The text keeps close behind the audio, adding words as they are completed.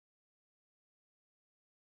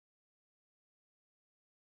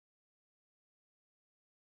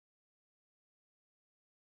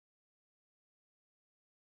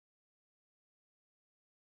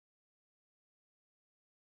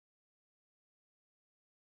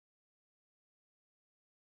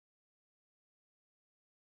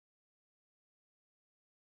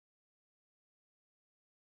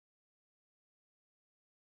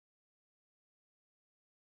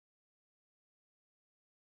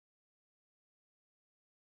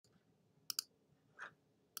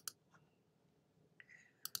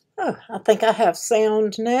Oh, I think I have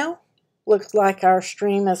sound now. Looks like our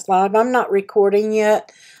stream is live. I'm not recording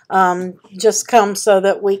yet. Just come so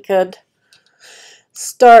that we could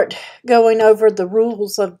start going over the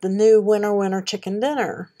rules of the new winter chicken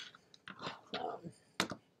dinner.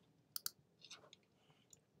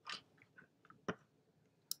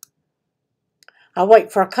 I'll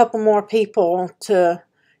wait for a couple more people to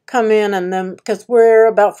come in, and then because we're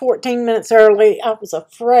about 14 minutes early, I was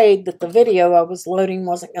afraid that the video I was loading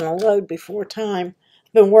wasn't going to load before time.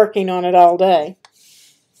 Been working on it all day.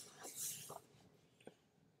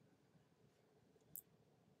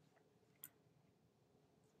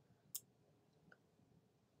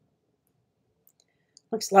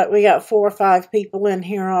 Looks like we got 4 or 5 people in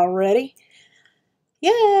here already.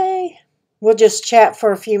 Yay! We'll just chat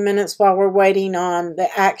for a few minutes while we're waiting on the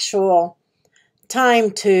actual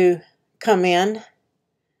time to come in.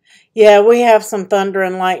 Yeah, we have some thunder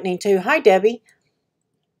and lightning too. Hi, Debbie.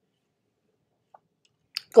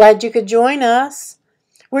 Glad you could join us.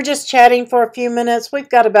 We're just chatting for a few minutes. We've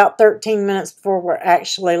got about 13 minutes before we're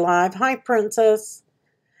actually live. Hi, Princess.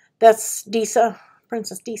 That's Disa.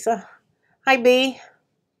 Princess Disa. Hi, B.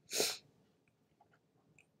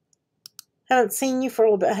 Haven't seen you for a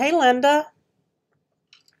little bit. Hey, Linda.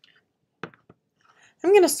 I'm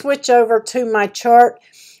going to switch over to my chart.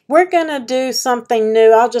 We're going to do something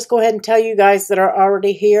new. I'll just go ahead and tell you guys that are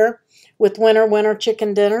already here with winter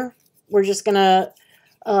chicken dinner. We're just going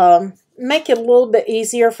to make it a little bit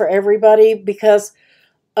easier for everybody because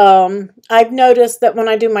I've noticed that when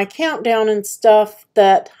I do my countdown and stuff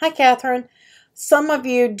that, hi Catherine, some of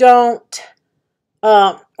you don't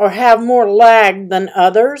or have more lag than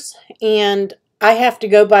others, and I have to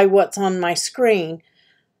go by what's on my screen.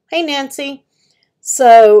 Hey Nancy.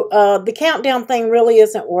 So the countdown thing really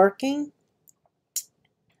isn't working.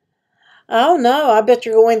 Oh no, I bet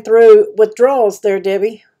you're going through withdrawals there,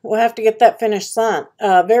 Debbie. We'll have to get that finished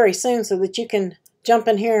very soon so that you can jump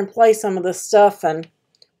in here and play some of this stuff and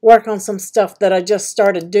work on some stuff that I just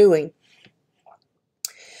started doing.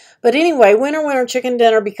 But anyway, winter chicken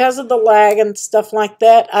dinner, because of the lag and stuff like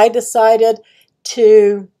that, I decided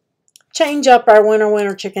to change up our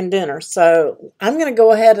winter chicken dinner. So I'm going to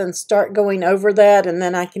go ahead and start going over that, and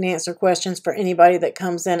then I can answer questions for anybody that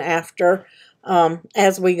comes in after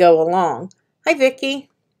as we go along. Hi, Vicki.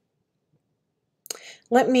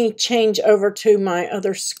 Let me change over to my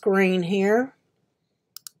other screen here.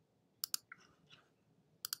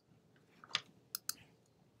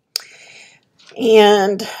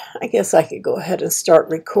 And I guess I could go ahead and start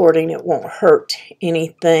recording. It won't hurt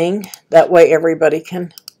anything. That way everybody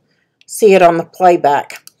can see it on the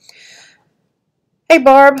playback. Hey,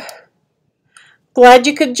 Barb. Glad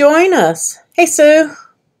you could join us. Hey, Sue.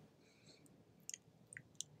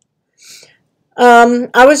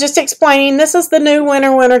 I was just explaining, this is the new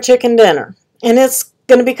winter chicken dinner, and it's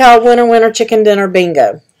going to be called winter chicken dinner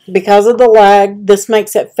bingo. Because of the lag, this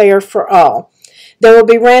makes it fair for all. There will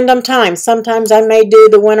be random times. Sometimes I may do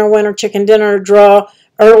the winter chicken dinner draw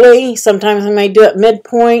early. Sometimes I may do it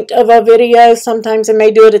midpoint of a video. Sometimes I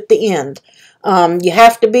may do it at the end. You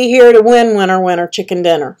have to be here to win winter chicken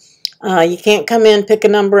dinner. You can't come in, pick a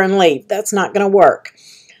number, and leave. That's not going to work.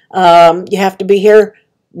 You have to be here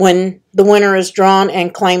when the winner is drawn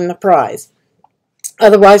and claim the prize.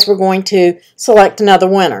 Otherwise, we're going to select another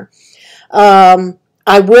winner.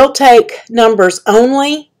 I will take numbers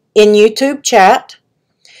only in YouTube chat,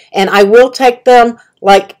 and I will take them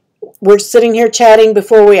like we're sitting here chatting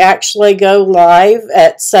before we actually go live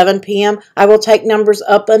at 7 p.m. I will take numbers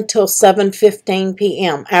up until 7:15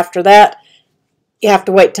 p.m. After that, you have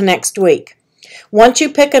to wait till next week. Once you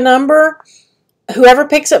pick a number, whoever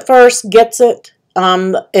picks it first gets it.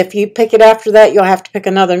 If you pick it after that, you'll have to pick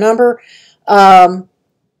another number. And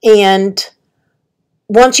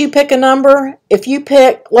once you pick a number, if you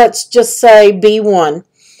pick, let's just say B1,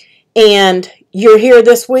 and you're here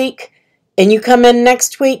this week, and you come in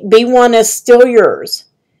next week, B1 is still yours.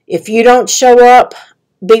 If you don't show up,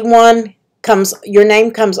 B1 comes, your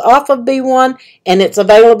name comes off of B1, and it's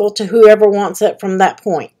available to whoever wants it from that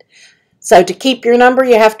point. So to keep your number,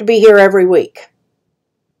 you have to be here every week.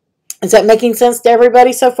 Is that making sense to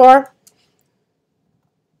everybody so far?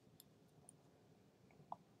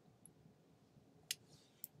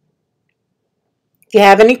 If you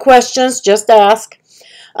have any questions, just ask.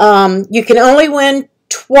 You can only win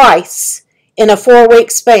twice in a 4-week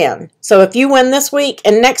span. So if you win this week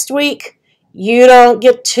and next week, you don't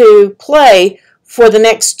get to play for the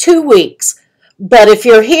next 2 weeks. But if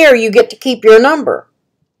you're here, you get to keep your number.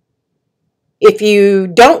 If you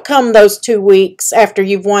don't come those 2 weeks after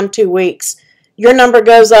you've won 2 weeks, your number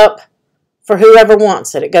goes up for whoever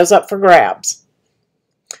wants it. It goes up for grabs.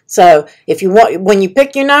 So if you want, when you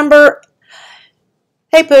pick your number,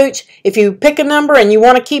 hey Pooch, if you pick a number and you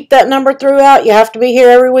want to keep that number throughout, you have to be here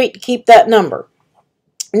every week to keep that number.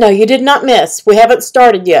 No, you did not miss. We haven't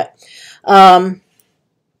started yet. No,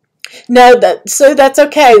 so that's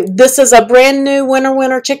okay. This is a brand new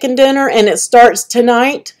winter chicken dinner, and it starts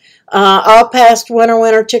tonight. All past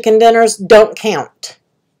winter chicken dinners don't count.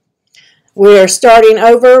 We are starting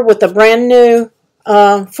over with a brand new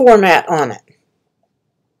format on it.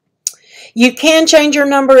 You can change your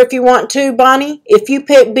number if you want to, Bonnie. If you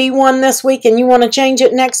pick B1 this week and you want to change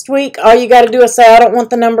it next week, all you got to do is say, I don't want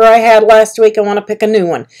the number I had last week. I want to pick a new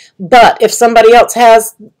one. But if somebody else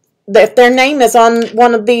has, if their name is on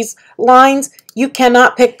one of these lines, you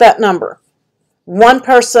cannot pick that number. One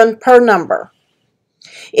person per number.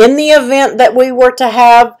 In the event that we were to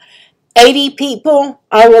have 80 people,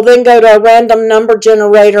 I will then go to a random number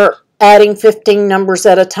generator, adding 15 numbers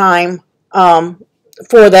at a time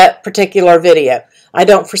for that particular video. I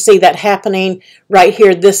don't foresee that happening right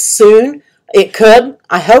here this soon. It could.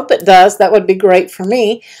 I hope it does. That would be great for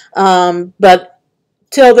me. But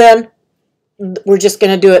till then, we're just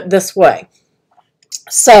going to do it this way.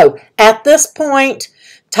 So at this point,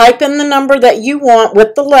 type in the number that you want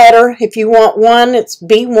with the letter. If you want 1, it's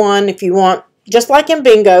B1. If you want, just like in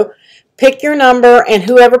bingo, pick your number, and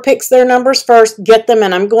whoever picks their numbers first, get them,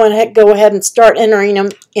 and I'm going to go ahead and start entering them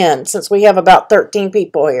in since we have about 13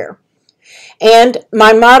 people here. And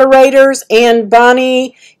my moderators and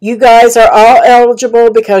Bonnie, you guys are all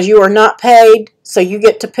eligible because you are not paid, so you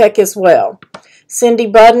get to pick as well. Cindy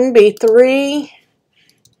Budden, B3.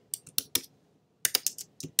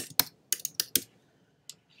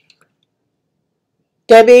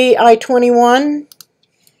 Debbie, I-21.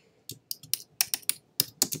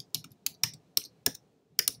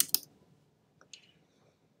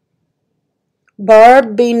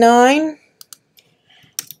 Barb, B9.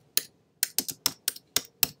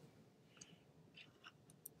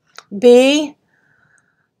 B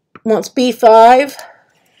wants B5.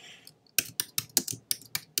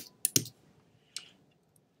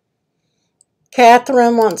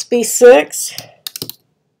 Catherine wants B6.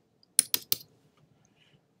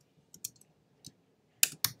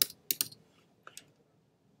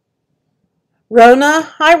 Rona,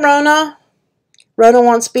 hi Rona. Rona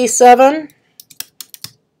wants B7.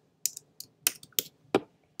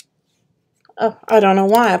 Oh, I don't know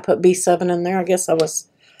why I put B7 in there. I guess I was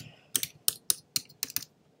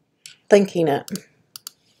thinking it.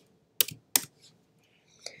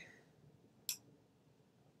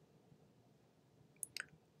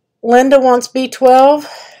 Linda wants B12.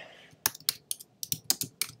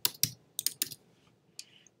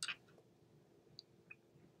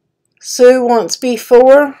 Sue wants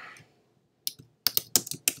B4.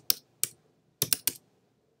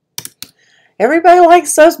 Everybody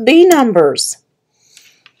likes those B numbers.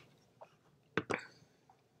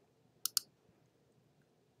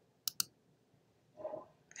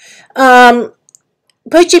 Poochie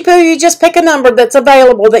Poo, you just pick a number that's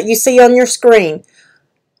available that you see on your screen.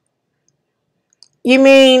 You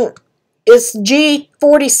mean it's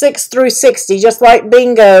G46 through 60, just like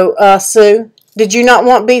bingo, Sue. Did you not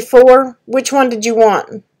want B4? Which one did you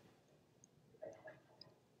want?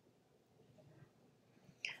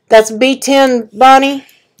 That's B10, Bonnie.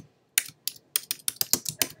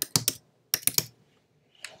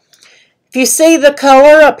 If you see the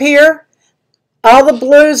color up here, all the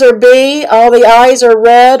blues are B, all the I's are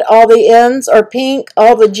red, all the N's are pink,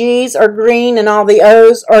 all the G's are green, and all the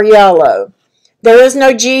O's are yellow. There is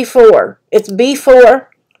no G4. It's B4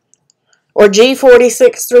 or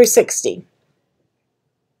G46 through 60.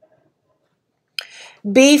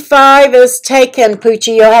 B5 is taken,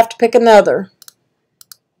 Poochie. You'll have to pick another.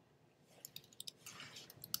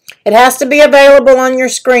 It has to be available on your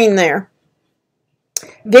screen there.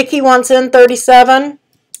 Vicky wants N37.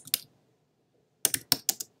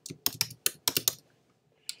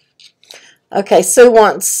 Okay, Sue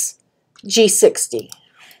wants G60.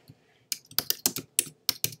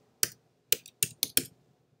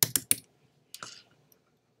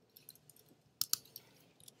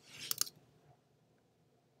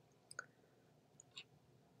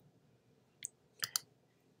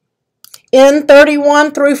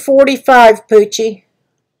 N31 through 45, Poochie.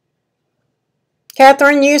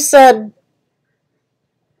 Catherine, you said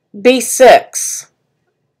B6.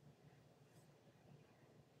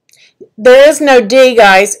 There is no D,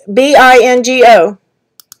 guys. B-I-N-G-O.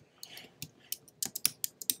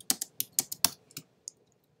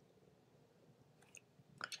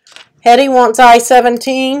 Hetty wants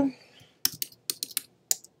I-17.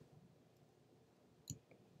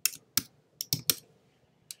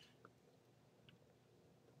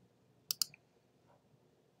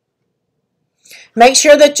 Make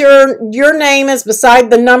sure that your name is beside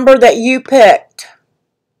the number that you picked.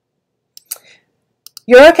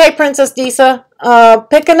 You're okay, Princess Disa.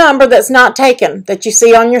 Pick a number that's not taken, that you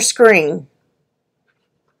see on your screen.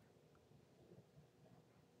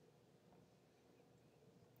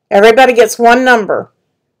 Everybody gets one number.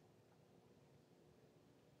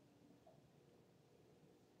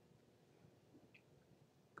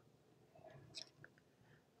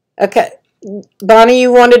 Okay. Bonnie,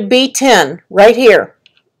 you wanted B10 right here.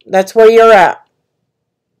 That's where you're at.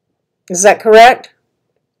 Is that correct?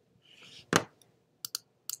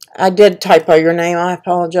 I did typo your name. I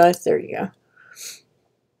apologize. There you go.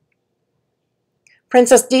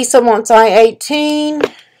 Princess Disa wants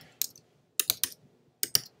I-18.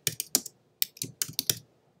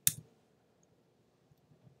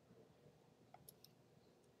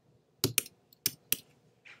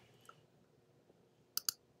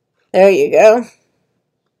 There you go.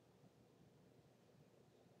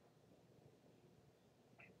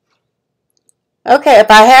 Okay, if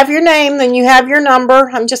I have your name, then you have your number.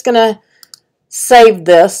 I'm just going to save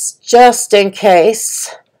this just in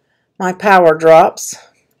case my power drops.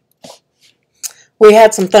 We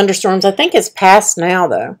had some thunderstorms. I think it's past now,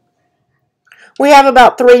 though. We have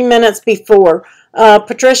about 3 minutes before.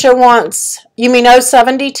 Patricia wants, you mean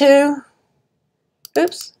 072?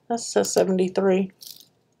 Oops, that says 73.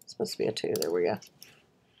 It's supposed to be a 2. There we go.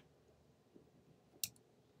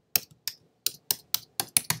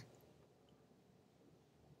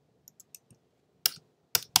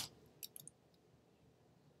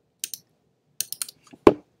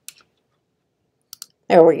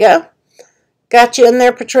 There we go. Got you in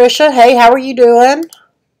there, Patricia. Hey, how are you doing?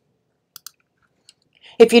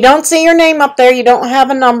 If you don't see your name up there, you don't have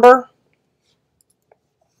a number.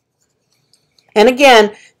 And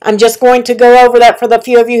again, I'm just going to go over that for the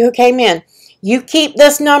few of you who came in. You keep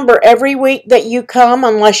this number every week that you come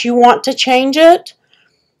unless you want to change it.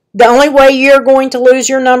 The only way you're going to lose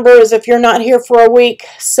your number is if you're not here for a week.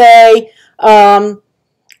 Say,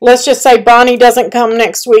 let's just say Bonnie doesn't come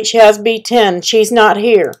next week. She has B10. She's not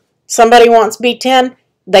here. Somebody wants B10.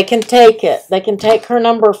 They can take it. They can take her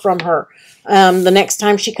number from her. The next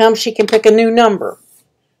time she comes, she can pick a new number.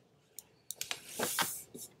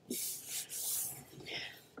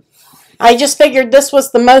 I just figured this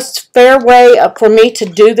was the most fair way for me to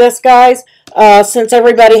do this, guys, since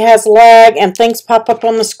everybody has lag and things pop up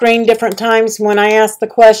on the screen different times when I ask the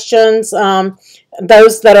questions.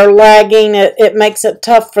 Those that are lagging, it makes it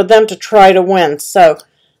tough for them to try to win. So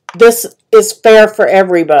this is fair for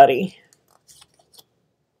everybody.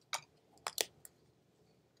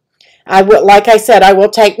 Like I said, I will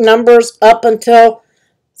take numbers up until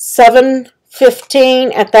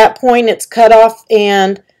 7:15. At that point, it's cut off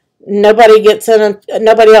and nobody gets in.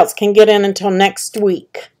 Nobody else can get in until next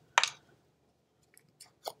week.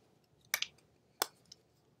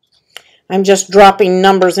 I'm just dropping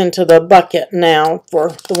numbers into the bucket now for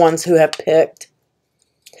the ones who have picked.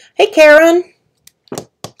 Hey, Karen.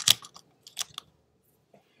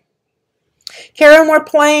 Karen, we're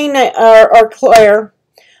playing, or Claire,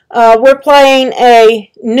 we're playing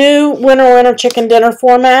a new winner chicken dinner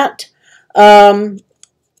format.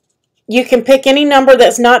 You can pick any number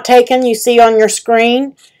that's not taken you see on your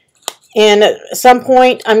screen. And at some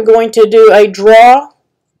point, I'm going to do a draw.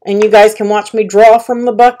 And you guys can watch me draw from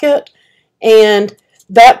the bucket. And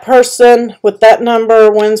that person with that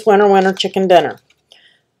number wins winner chicken dinner.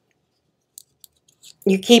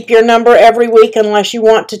 You keep your number every week unless you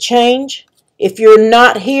want to change. If you're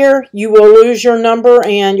not here, you will lose your number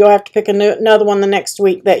and you'll have to pick another one the next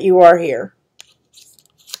week that you are here.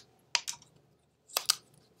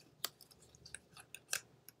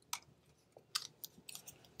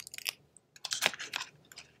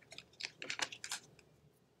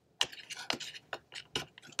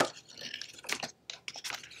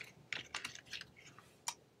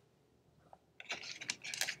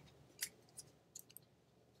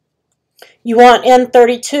 You want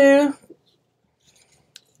N32?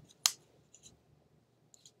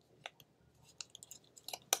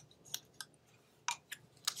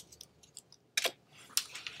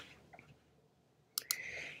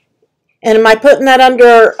 And am I putting that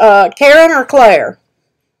under Karen or Claire?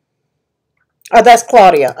 Oh, that's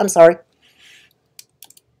Claudia. I'm sorry.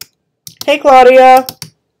 Hey, Claudia.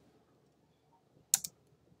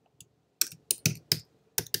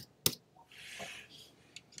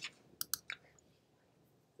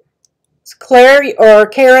 It's Claire or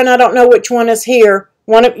Karen. I don't know which one is here.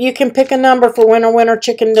 You can pick a number for winner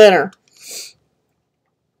chicken dinner.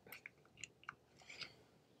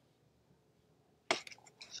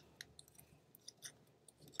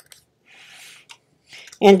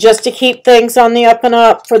 And just to keep things on the up and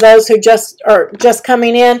up for those who are just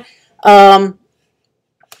coming in,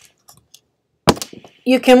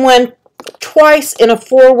 you can win twice in a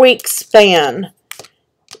 4-week span.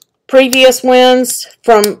 Previous wins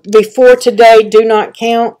from before today do not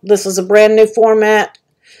count. This is a brand new format.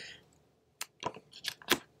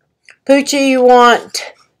 Poochie, you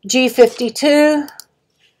want G52.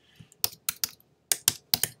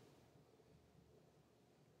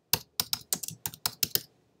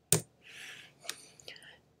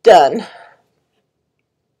 Done.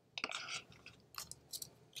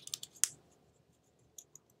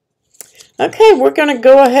 Okay, we're going to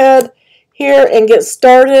go ahead here and get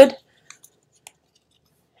started.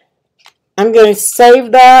 I'm going to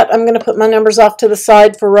save that. I'm going to put my numbers off to the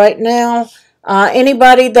side for right now.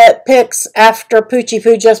 Anybody that picks after Poochie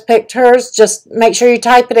Poo just picked hers, just make sure you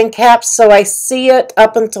type it in caps so I see it.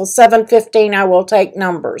 Up until 7:15, I will take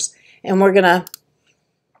numbers. And we're going to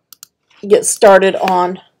get started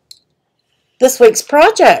on this week's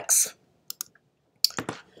projects.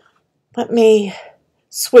 Let me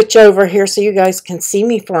switch over here so you guys can see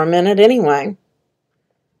me for a minute anyway.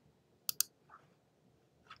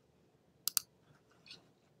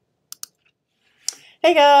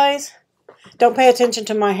 Hey guys, don't pay attention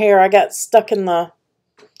to my hair. I got stuck in the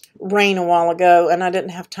rain a while ago and I didn't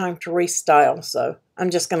have time to restyle, so I'm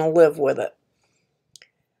just going to live with it.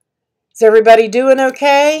 Is everybody doing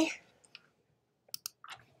okay?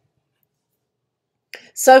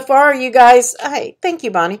 So far, you guys, hey, thank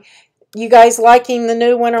you, Bonnie. You guys liking the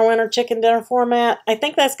new winter chicken dinner format? I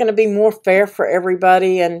think that's going to be more fair for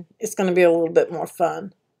everybody and it's going to be a little bit more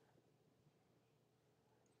fun.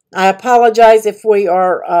 I apologize if we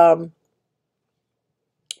are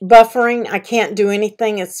buffering. I can't do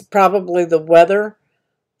anything. It's probably the weather.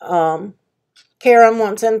 Karen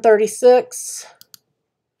wants N36.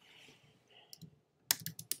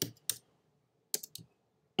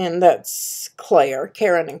 And that's Claire.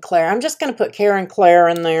 Karen and Claire. I'm just going to put Karen and Claire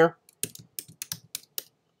in there.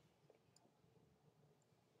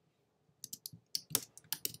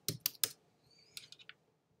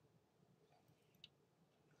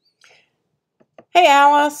 Hey,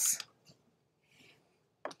 Alice.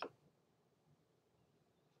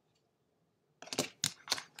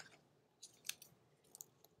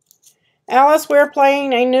 Alice, we're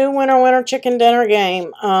playing a new winter chicken dinner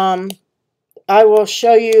game. I will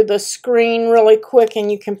show you the screen really quick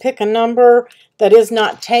and you can pick a number that is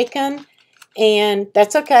not taken. And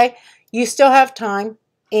that's okay. You still have time.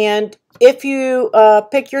 And if you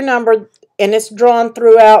pick your number and it's drawn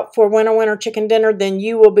throughout for winter chicken dinner, then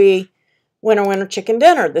you will be winter chicken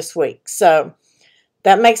dinner this week. So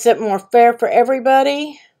that makes it more fair for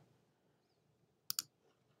everybody.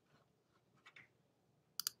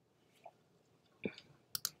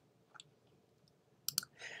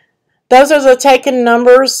 Those are the taken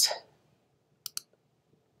numbers.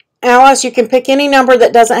 Alice, you can pick any number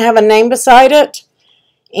that doesn't have a name beside it,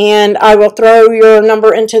 and I will throw your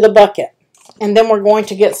number into the bucket. And then we're going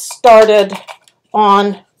to get started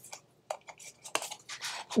on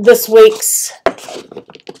this week's.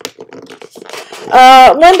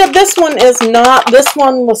 Linda, this one is not. This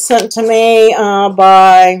one was sent to me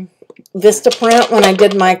by Vistaprint when I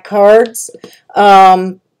did my cards.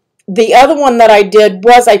 The other one that I did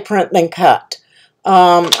was a print then cut.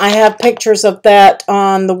 I have pictures of that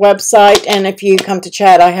on the website, and if you come to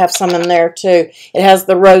chat, I have some in there too. It has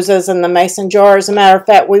the roses and the mason jar. As a matter of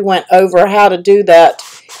fact, we went over how to do that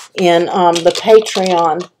in the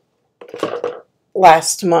Patreon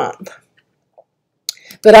last month.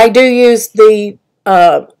 But I do use the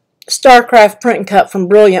StarCraft print and cut from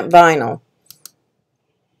Brilliant Vinyl.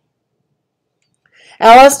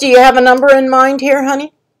 Alice, do you have a number in mind here,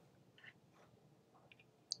 honey?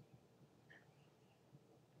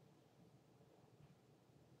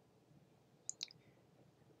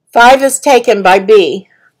 Five is taken by B.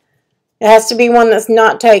 It has to be one that's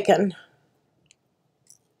not taken.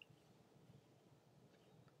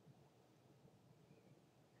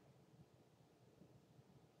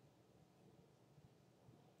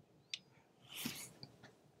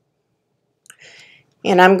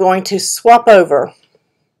 And I'm going to swap over.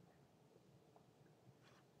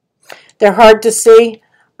 They're hard to see.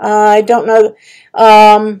 I don't know.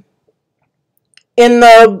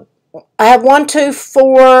 I have 1, 2,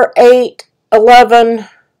 4, 8, 11,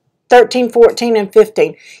 13, 14, and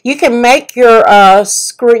 15. You can make your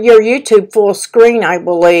YouTube full screen, I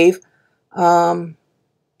believe, by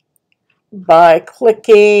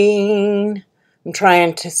clicking. I'm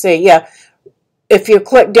trying to see. Yeah, if you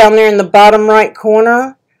click down there in the bottom right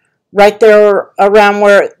corner, right there around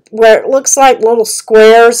where it looks like little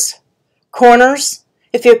squares, corners,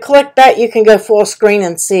 If you click that, you can go full screen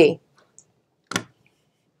and see.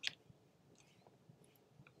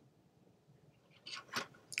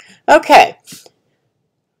 Okay.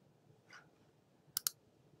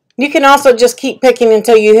 You can also just keep picking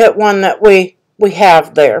until you hit one that we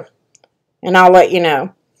have there. And I'll let you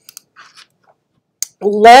know.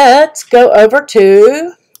 Let's go over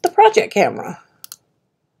to the project camera.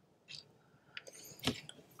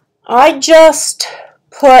 I just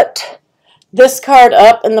put this card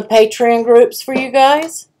up in the Patreon groups for you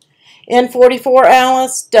guys. N44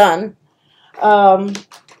 Alice, done.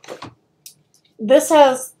 This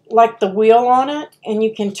has like the wheel on it, and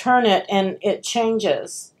you can turn it and it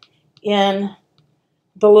changes in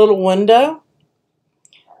the little window.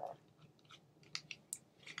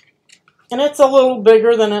 And it's a little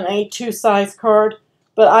bigger than an A2 size card,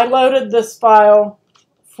 but I loaded this file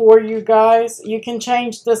for you guys. You can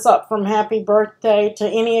change this up from happy birthday to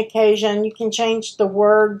any occasion. You can change the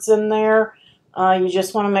words in there. You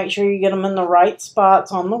just want to make sure you get them in the right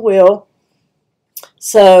spots on the wheel.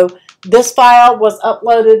 So this file was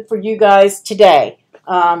uploaded for you guys today.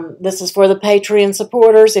 This is for the Patreon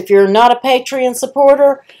supporters. If you're not a Patreon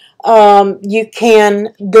supporter, you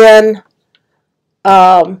can then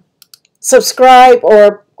subscribe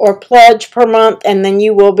or pledge per month, and then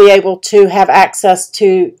you will be able to have access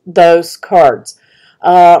to those cards.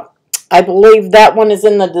 I believe that one is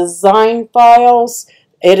in the design files.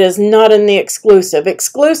 It is not in the exclusive.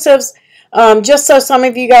 Exclusives, just so some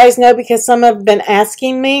of you guys know, because some have been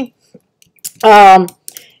asking me,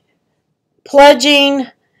 pledging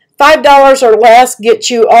 $5 or less gets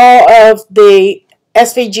you all of the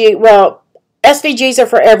SVG. Well, SVGs are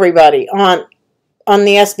for everybody on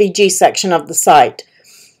the SVG section of the site.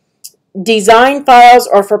 Design files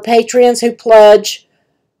are for Patreons who pledge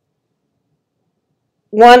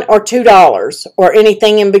 $1 or $2 or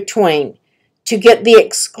anything in between. To get the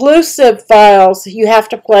exclusive files, you have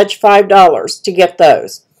to pledge $5 to get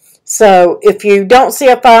those. So if you don't see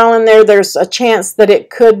a file in there, there's a chance that it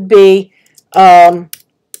could be an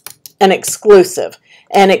exclusive.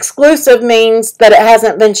 And exclusive means that it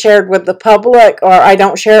hasn't been shared with the public, or I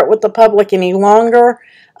don't share it with the public any longer.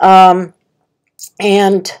 And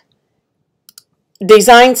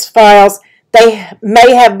designs files, they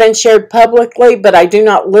may have been shared publicly, but I do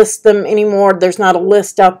not list them anymore. There's not a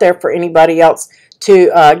list out there for anybody else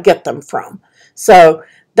to get them from. So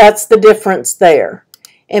that's the difference there.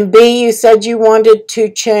 And B, you said you wanted to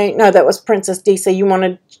change, no, that was Princess D, so you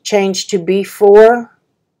wanted to change to B4.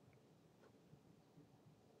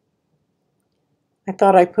 I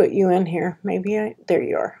thought I put you in here. Maybe there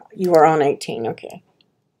you are. You are on 18, okay.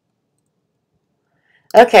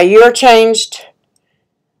 Okay, you are changed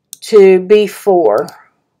to B4.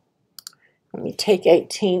 Let me take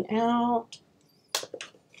 18 out.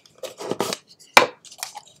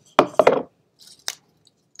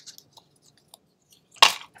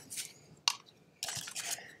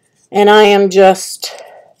 And I am just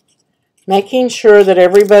making sure that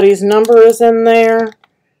everybody's number is in there.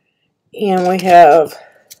 And we have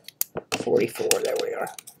 44. There we are.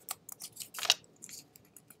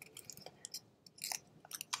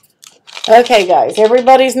 Okay, guys.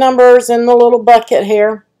 Everybody's number is in the little bucket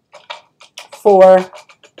here for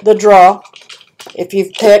the draw. If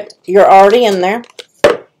you've picked, you're already in there.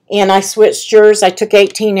 And I switched yours. I took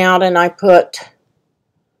 18 out and I put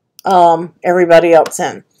everybody else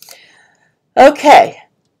in. Okay.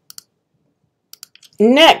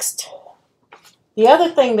 Next. The other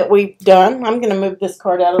thing that we've done, I'm going to move this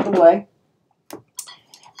card out of the way.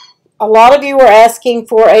 A lot of you were asking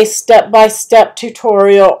for a step-by-step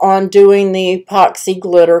tutorial on doing the epoxy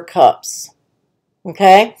glitter cups.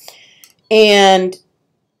 Okay? And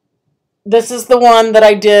this is the one that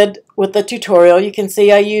I did with the tutorial. You can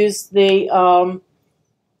see I used the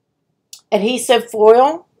adhesive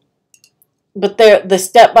foil, but the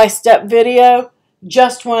step-by-step video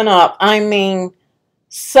just went up. I mean,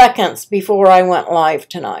 seconds before I went live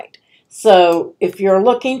tonight. So if you're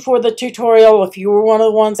looking for the tutorial, if you were one of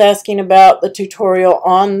the ones asking about the tutorial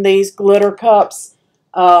on these glitter cups,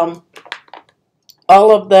 all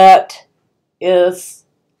of that is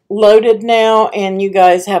loaded now, and you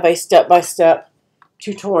guys have a step-by-step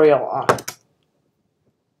tutorial on it.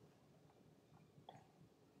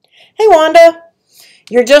 Hey, Wanda.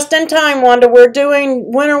 You're just in time, Wanda. We're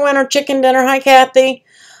doing Winter Chicken Dinner. Hi, Kathy.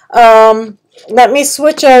 Let me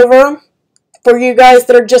switch over for you guys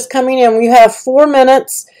that are just coming in. You have 4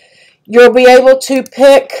 minutes. You'll be able to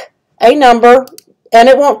pick a number, and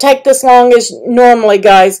it won't take this long as normally,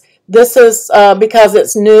 guys. This is because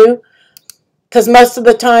it's new, because most of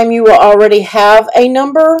the time you will already have a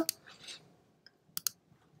number.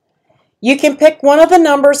 You can pick one of the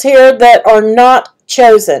numbers here that are not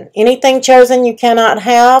chosen. Anything chosen you cannot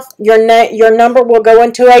have. Your number will go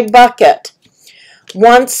into a bucket.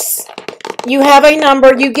 Once you have a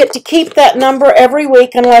number, you get to keep that number every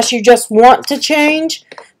week unless you just want to change.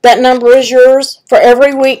 That number is yours for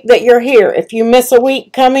every week that you're here. If you miss a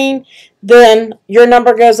week coming, then your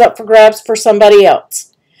number goes up for grabs for somebody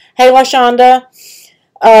else. Hey, LaShonda.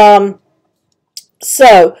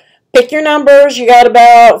 So, pick your numbers. You got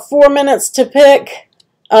about 4 minutes to pick,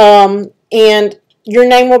 and your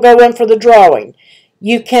name will go in for the drawing.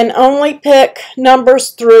 You can only pick numbers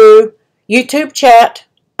through YouTube chat.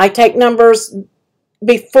 I take numbers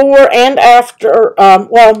before and after,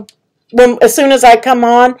 as soon as I come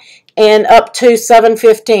on, and up to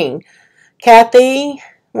 7:15. Kathy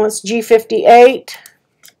wants G58.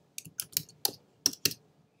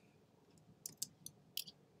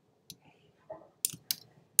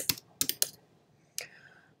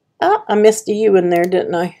 Oh, I missed a U in there,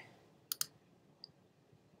 didn't I?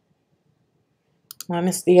 Well, I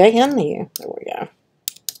missed the A and the U. There we go.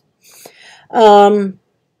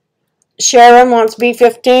 Sharon wants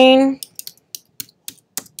B15.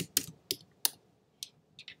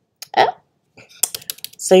 Oh.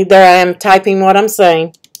 See, there I am typing what I'm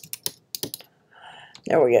saying.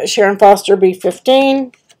 There we go. Sharon Foster,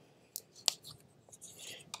 B15.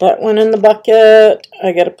 That one in the bucket.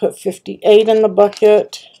 I got to put 58 in the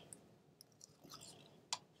bucket.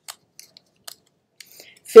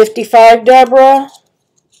 55, Deborah.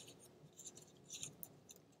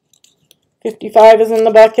 55 is in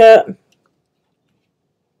the bucket.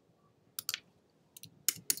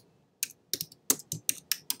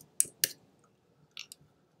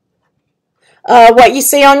 What you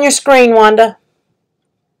see on your screen, Wanda.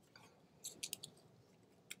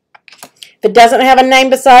 If it doesn't have a name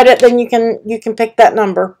beside it, then you can pick that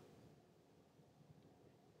number.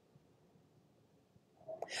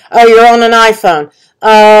 Oh, you're on an iPhone.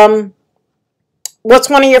 What's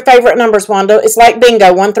one of your favorite numbers, Wanda? It's like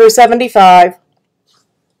bingo, 1 through 75.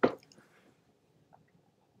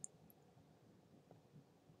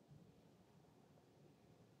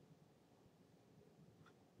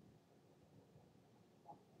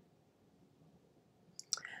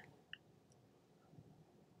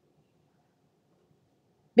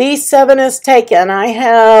 B7 is taken. I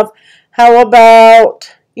have, how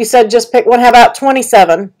about, you said just pick one. How about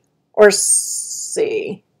 27? Or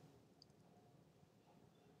C?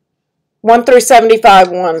 1 through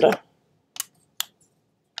 75, Wanda.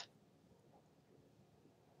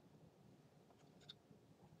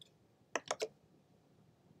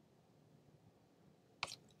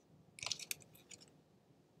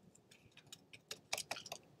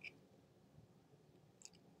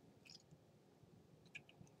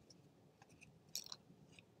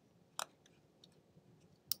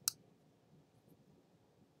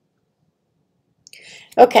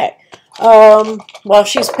 Okay. While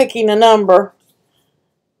she's picking a number,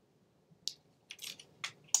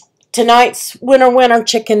 tonight's winner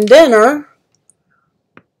chicken dinner.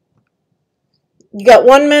 You got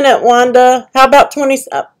 1 minute, Wanda. How about 20?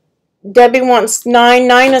 Debbie wants 9.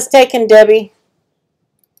 9 is taken, Debbie.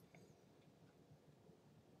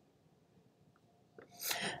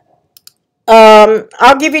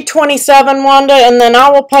 I'll give you 27, Wanda, and then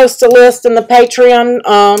I will post a list in the Patreon,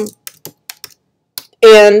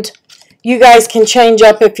 and you guys can change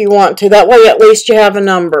up if you want to. That way, at least you have a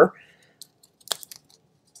number.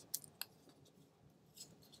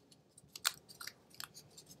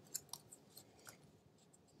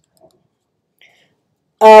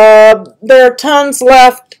 There are tons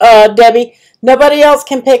left, Debbie. Nobody else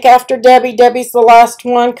can pick after Debbie. Debbie's the last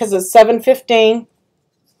one because it's 7:15.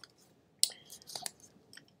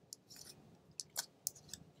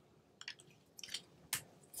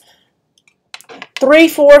 3,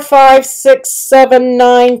 4, 5, 6, 7,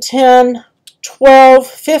 9, 10, 12,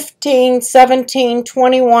 15, 17,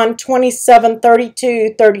 21, 27,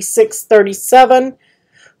 32, 36, 37,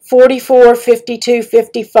 44, 52,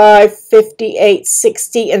 55, 58,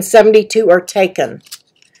 60, and 72 are taken.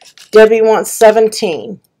 Debbie wants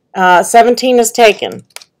 17. 17 is taken.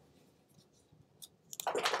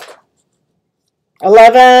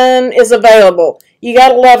 11 is available. You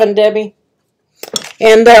got 11, Debbie.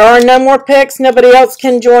 And there are no more picks. Nobody else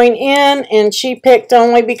can join in. And she picked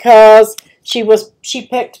only because she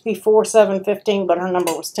picked before 7:15, but her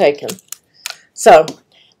number was taken. So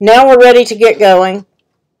now we're ready to get going.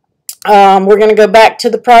 We're going to go back to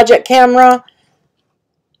the project camera.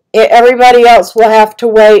 Everybody else will have to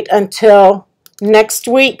wait until next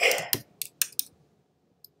week.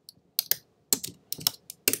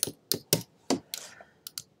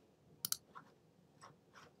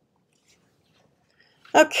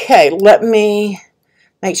 Okay, let me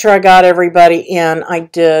make sure I got everybody in. I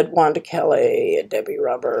did Wanda Kelly, Debbie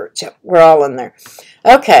Roberts. Yep, we're all in there.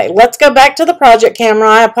 Okay, let's go back to the project camera.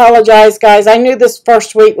 I apologize, guys. I knew this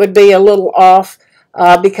first week would be a little off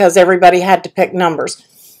because everybody had to pick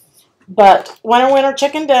numbers. But winner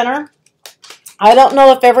chicken dinner. I don't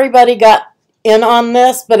know if everybody got in on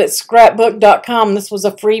this, but it's scrapbook.com. This was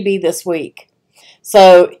a freebie this week.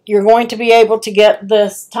 So you're going to be able to get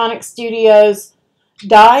this Tonic Studios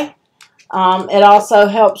die. It also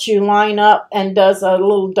helps you line up and does a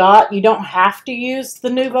little dot. You don't have to use the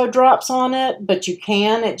Nuvo drops on it, but you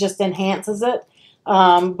can. It just enhances it.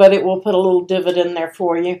 But it will put a little divot in there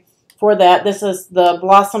for you. For that, this is the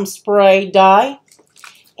Blossom Spray die.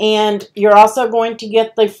 And you're also going to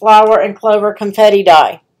get the Flower and Clover Confetti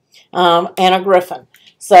die and a Griffin.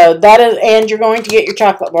 So that is, and you're going to get your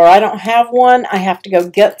chocolate bar. I don't have one. I have to go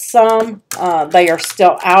get some. They are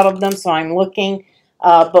still out of them, so I'm looking.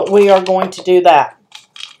 But we are going to do that.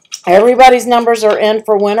 Everybody's numbers are in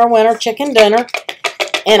for winner chicken dinner.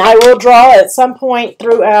 And I will draw at some point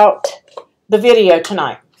throughout the video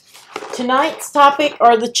tonight. Tonight's topic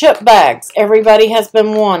are the chip bags everybody has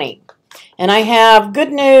been wanting. And I have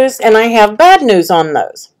good news and I have bad news on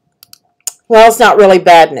those. Well, it's not really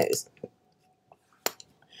bad news.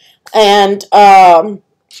 And let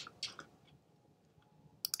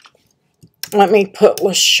me put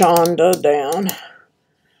LaShonda down.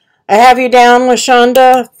 I have you down,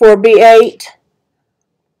 LaShonda, for B8.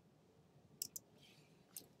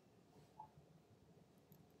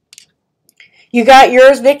 You got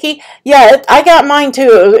yours, Vicki? Yeah, I got mine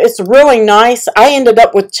too. It's really nice. I ended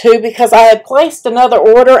up with 2 because I had placed another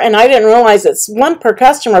order and I didn't realize it's 1 per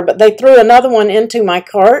customer, but they threw another one into my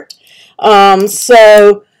cart. I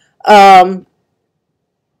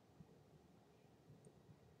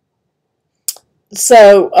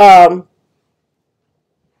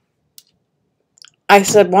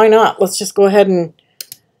said, why not? Let's just go ahead and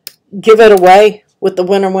give it away with the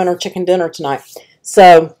winner chicken dinner tonight.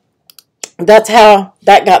 So that's how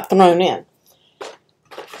that got thrown in.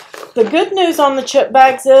 The good news on the chip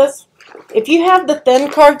bags is, if you have the thin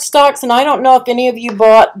cardstocks, and I don't know if any of you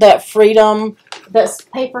bought that Freedom, that's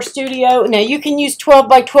Paper Studio. Now you can use 12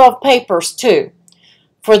 by 12 papers too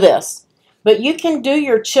for this. But you can do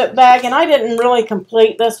your chip bag, and I didn't really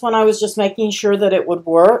complete this one. I was just making sure that it would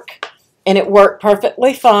work, and it worked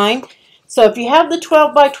perfectly fine. So if you have the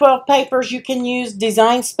 12 by 12 papers, you can use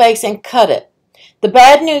Design Space and cut it. The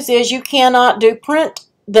bad news is you cannot do print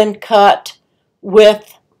then cut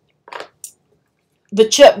with the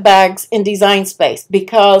chip bags in Design Space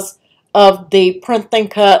because of the print then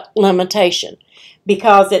cut limitation.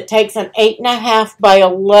 Because it takes an 8.5 by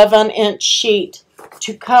 11 inch sheet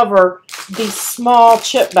to cover these small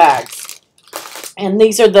chip bags. And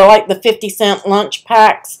these are like the 50-cent lunch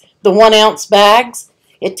packs, the 1 ounce bags.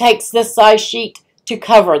 It takes this size sheet to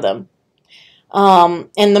cover them.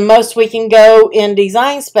 And the most we can go in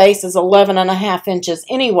Design Space is 11.5 inches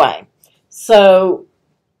anyway. So,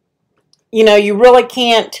 you know, you really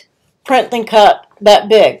can't print and cut that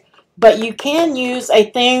big. But you can use a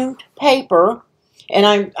thin paper.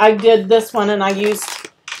 And I did this one, and I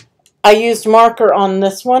used marker on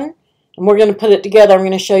this one. And we're going to put it together. I'm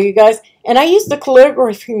going to show you guys. And I used the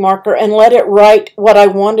calligraphy marker and let it write what I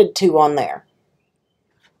wanted to on there.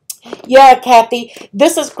 Yeah, Kathy,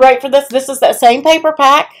 this is great for this. This is that same paper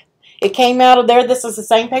pack. It came out of there. This is the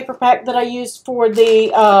same paper pack that I used for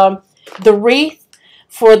the wreath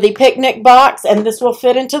for the picnic box, and this will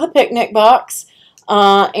fit into the picnic box.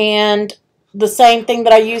 And the same thing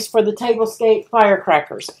that I used for the tablescape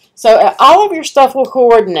firecrackers. So all of your stuff will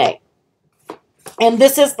coordinate. And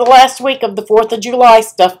this is the last week of the 4th of July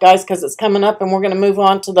stuff, guys, because it's coming up, and we're going to move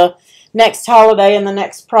on to the next holiday and the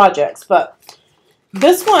next projects. But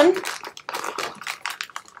this one,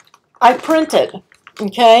 I printed,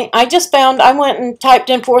 okay? I went and typed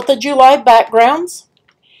in 4th of July backgrounds,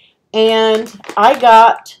 and I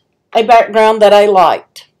got a background that I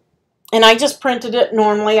liked. And I just printed it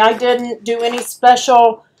normally. I didn't do any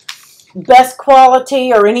special best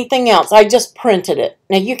quality or anything else. I just printed it.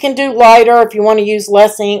 Now, you can do lighter if you want to use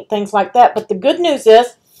less ink, things like that. But the good news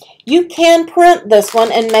is you can print this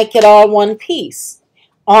one and make it all one piece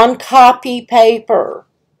on copy paper.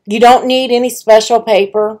 You don't need any special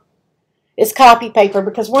paper. It's copy paper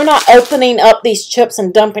because we're not opening up these chips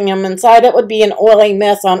and dumping them inside. It would be an oily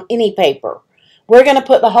mess on any paper. We're going to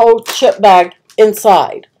put the whole chip bag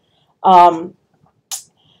inside.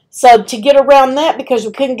 So to get around that, because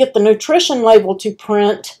we couldn't get the nutrition label to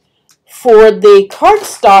print for the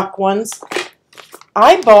cardstock ones,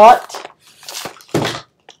 I bought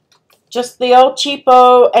just the old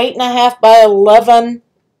cheapo 8.5 by 11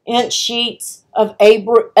 inch sheets of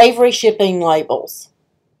Avery shipping labels.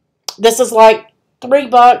 This is like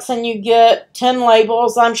 $3 and you get 10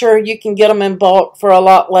 labels. I'm sure you can get them in bulk for a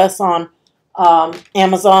lot less on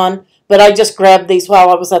Amazon, but I just grabbed these while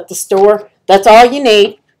I was at the store. That's all you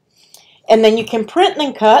need. And then you can print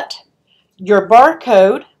and cut your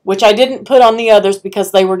barcode, which I didn't put on the others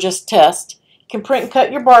because they were just tests. You can print and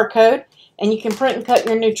cut your barcode, and you can print and cut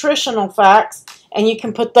your nutritional facts, and you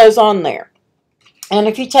can put those on there. And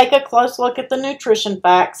if you take a close look at the nutrition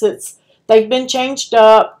facts, they've been changed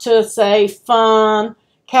up to say fun,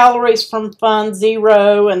 calories from fun,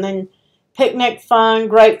 0, and then picnic fun,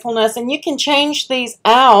 gratefulness, and you can change these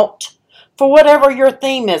out for whatever your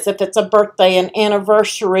theme is. If it's a birthday, an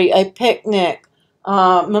anniversary, a picnic,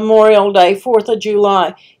 Memorial Day, 4th of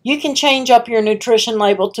July, you can change up your nutrition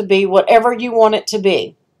label to be whatever you want it to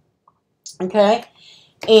be. Okay?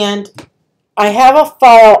 And I have a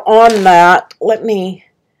file on that. Let me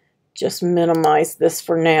just minimize this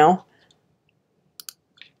for now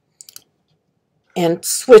and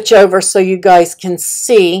switch over so you guys can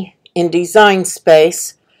see in Design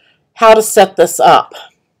Space how to set this up.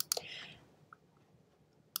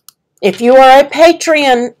 If you are a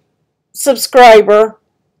Patreon subscriber,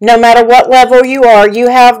 no matter what level you are, you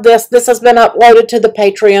have this. This has been uploaded to the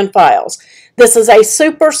Patreon files. This is a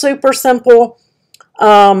super, super simple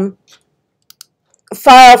file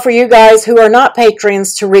for you guys who are not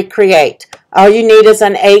patrons to recreate. All you need is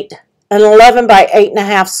an 11 by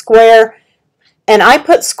 8.5 square. And I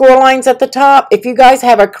put score lines at the top. If you guys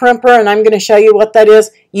have a crimper, and I'm going to show you what that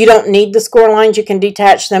is, you don't need the score lines. You can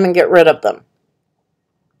detach them and get rid of them.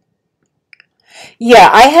 Yeah,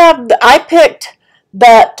 I picked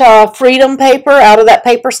that Freedom paper out of that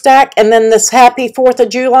paper stack, and then this Happy 4th of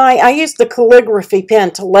July. I used the calligraphy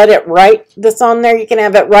pen to let it write this on there. You can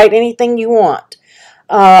have it write anything you want.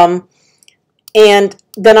 And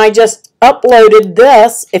then I just uploaded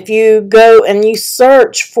this. If you go and you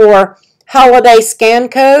search for holiday scan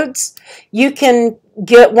codes, you can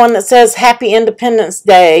get one that says Happy Independence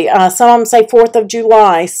Day. Some of them say 4th of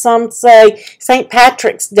July. Some say St.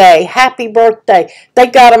 Patrick's Day, Happy Birthday. They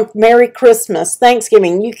got them Merry Christmas,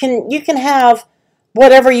 Thanksgiving. You can have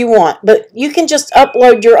whatever you want, but you can just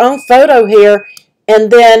upload your own photo here, and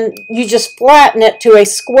then you just flatten it to a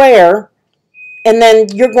square, and then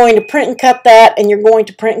you're going to print and cut that, and you're going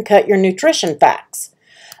to print and cut your nutrition facts.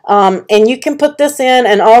 And you can put this in,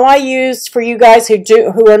 and all I used for you guys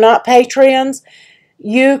who are not Patreons,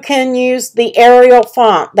 you can use the Arial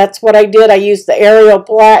font. That's what I did. I used the Arial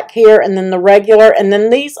black here, and then the regular, and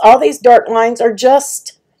then all these dark lines are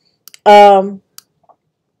just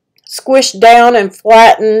squished down and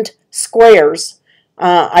flattened squares.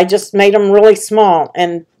 I just made them really small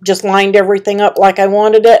and just lined everything up like I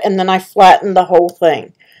wanted it, and then I flattened the whole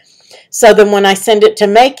thing. So then when I send it to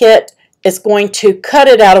make it, it's going to cut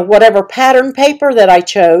it out of whatever pattern paper that I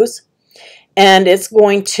chose, and it's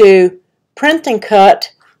going to print and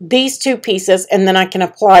cut these two pieces, and then I can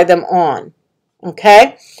apply them on.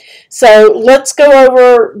 Okay? So let's go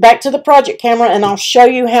over back to the project camera, and I'll show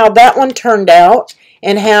you how that one turned out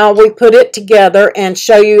and how we put it together, and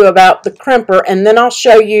show you about the crimper, and then I'll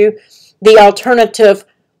show you the alternative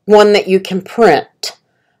one that you can print.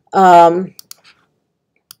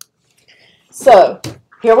 So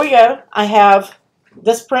here we go. I have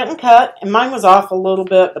this print and cut, and mine was off a little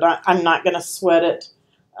bit, but I'm not going to sweat it.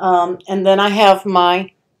 And then I have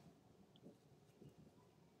my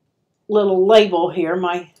little label here,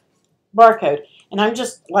 my barcode. And I'm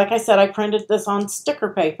just, like I said, I printed this on sticker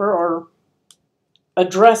paper or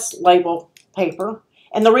address label paper.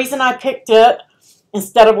 And the reason I picked it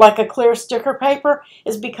instead of like a clear sticker paper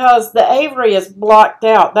is because the Avery is blocked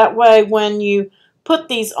out. That way when you put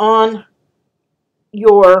these on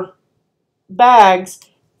your bags,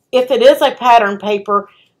 if it is a pattern paper,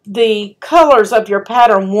 the colors of your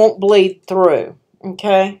pattern won't bleed through.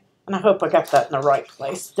 Okay? And I hope I got that in the right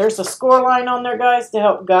place. There's a score line on there, guys, to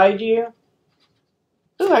help guide you.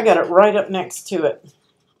 Ooh, I got it right up next to it.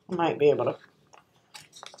 I might be able to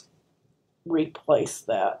replace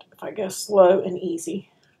that if I go slow and easy.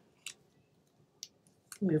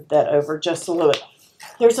 Move that over just a little bit.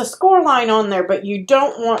 There's a score line on there, but you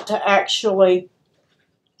don't want to actually,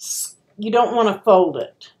 you don't want to fold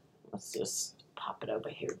it. Let's just pop it over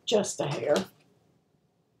here just a hair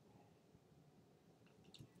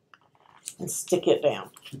and stick it down.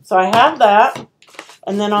 So I have that,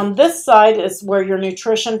 and then on this side is where your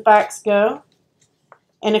nutrition facts go.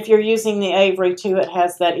 And if you're using the Avery too, it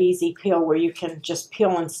has that easy peel where you can just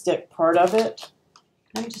peel and stick part of it.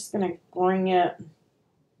 I'm just going to bring it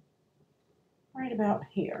right about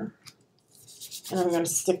here. And I'm going to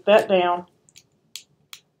stick that down.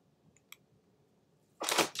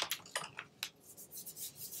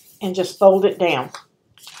 and just fold it down.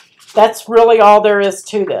 That's really all there is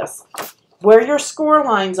to this. Where your score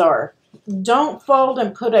lines are, don't fold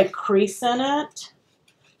and put a crease in it,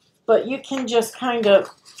 but you can just kind of,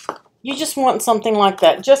 you just want something like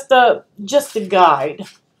that, just a guide,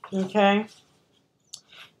 okay?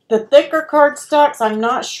 The thicker cardstocks, I'm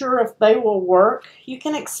not sure if they will work. You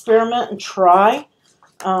can experiment and try.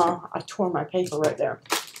 I tore my paper right there.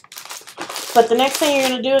 But the next thing you're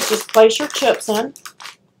going to do is just place your chips in,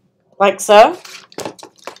 like so.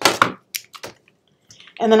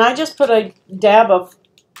 And then I just put a dab of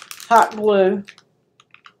hot glue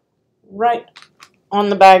right on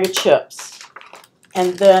the bag of chips.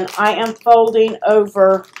 And then I am folding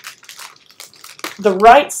over the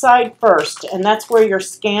right side first, and that's where your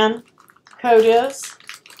scan code is.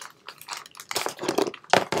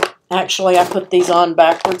 Actually, I put these on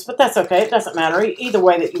backwards, but that's okay. It doesn't matter. Either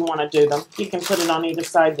way that you want to do them. You can put it on either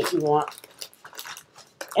side that you want.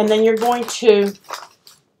 And then you're going to,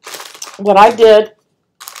 what I did,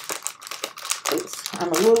 is I'm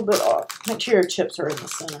a little bit off. Make sure your chips are in the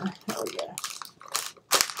center. There we go.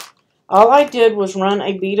 All I did was run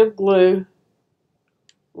a bead of glue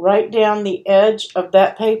right down the edge of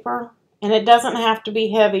that paper, and it doesn't have to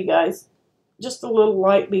be heavy, guys. Just a little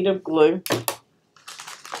light bead of glue.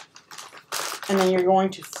 And then you're going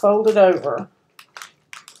to fold it over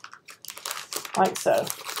like so.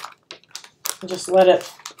 And just let it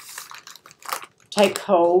take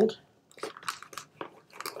hold. I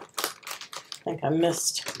think I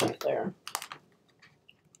missed right there.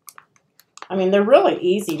 I mean, they're really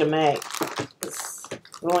easy to make. There's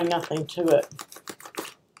really nothing to it.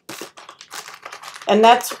 And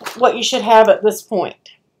that's what you should have at this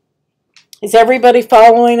point. Is everybody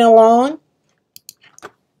following along?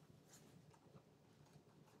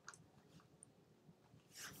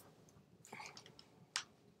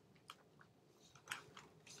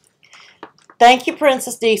 Thank you,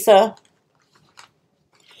 Princess Disa.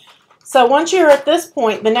 So once you're at this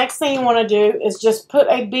point, the next thing you want to do is just put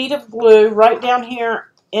a bead of glue right down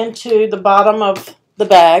here into the bottom of the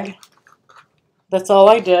bag. That's all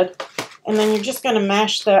I did. And then you're just going to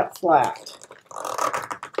mash that flat.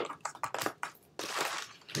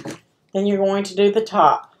 Then you're going to do the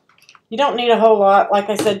top. You don't need a whole lot.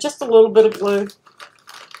 Like I said, just a little bit of glue.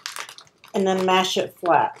 And then mash it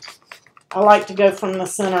flat. I like to go from the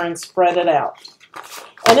center and spread it out.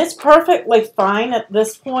 And it's perfectly fine at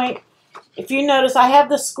this point. If you notice, I have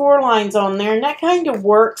the score lines on there, and that kind of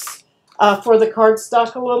works for the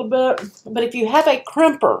cardstock a little bit. But if you have a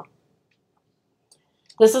crimper,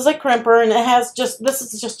 this is a crimper, and it has just, this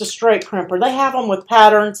is just a straight crimper. They have them with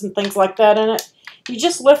patterns and things like that in it. You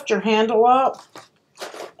just lift your handle up,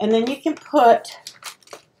 and then you can put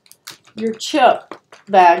your chip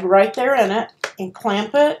bag right there in it and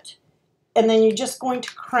clamp it. And then you're just going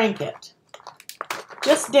to crank it.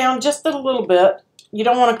 Just down just a little bit. You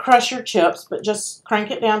don't want to crush your chips, but just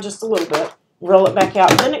crank it down just a little bit. Roll it back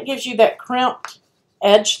out. Then it gives you that crimped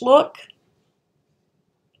edge look.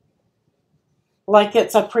 Like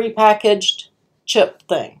it's a prepackaged chip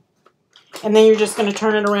thing. And then you're just going to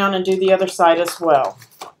turn it around and do the other side as well.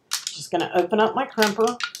 Just going to open up my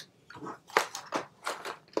crimper.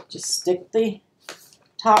 Just stick the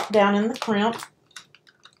top down in the crimp.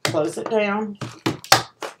 Close it down,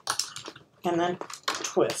 and then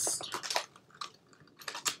twist.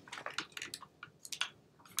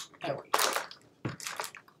 There we go.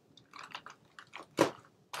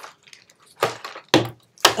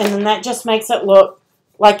 And then that just makes it look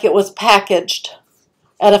like it was packaged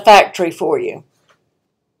at a factory for you.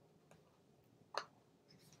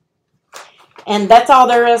 And that's all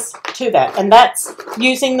there is to that. And that's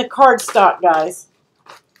using the cardstock, guys.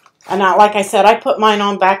 And now, like I said, I put mine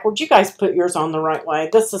on backwards. You guys put yours on the right way.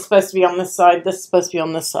 This is supposed to be on this side. This is supposed to be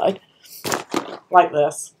on this side. Like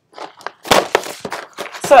this.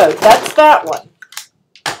 So, that's that one.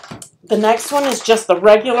 The next one is just the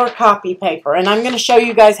regular copy paper. And I'm going to show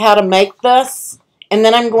you guys how to make this. And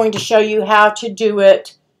then I'm going to show you how to do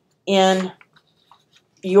it in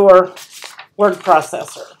your word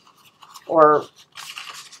processor. Or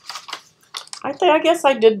I guess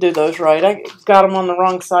I did do those right. I got them on the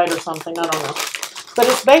wrong side or something. I don't know. But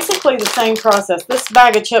it's basically the same process. This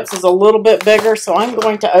bag of chips is a little bit bigger, so I'm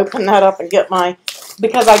going to open that up and get my,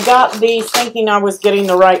 because I got these thinking I was getting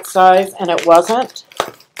the right size, and it wasn't.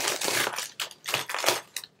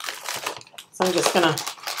 So I'm just going to,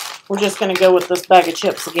 we're just going to go with this bag of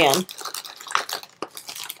chips again.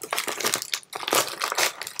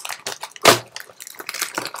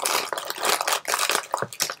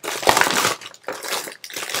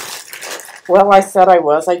 Well, I said I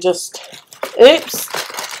was. I just... Oops.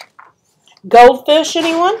 Goldfish,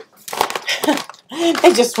 anyone?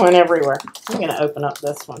 They just went everywhere. I'm going to open up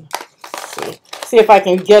this one. See if I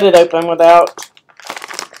can get it open without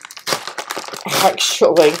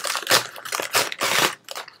actually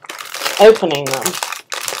opening them.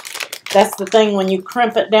 That's the thing, when you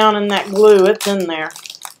crimp it down in that glue, it's in there.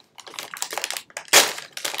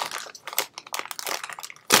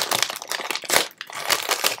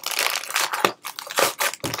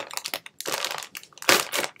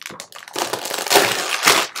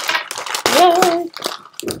 Yay!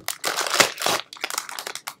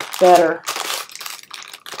 Better.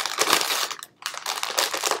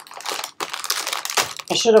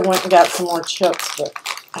 I should have went and got some more chips, but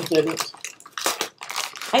I didn't.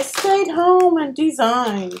 I stayed home and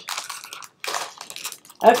designed.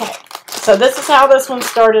 Okay, so this is how this one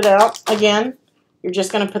started out. Again, you're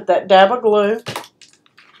just going to put that dab of glue,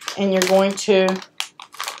 and you're going to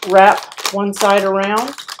wrap one side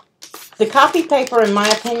around. The copy paper, in my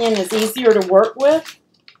opinion, is easier to work with.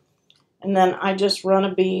 And then I just run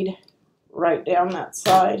a bead right down that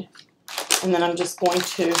side. And then I'm just going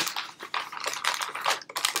to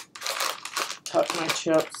tuck my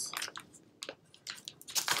chips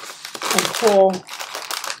and pull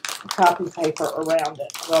the copy paper around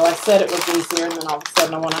it. Well, I said it was easier, and then all of a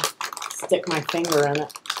sudden I want to stick my finger in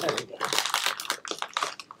it. There we go.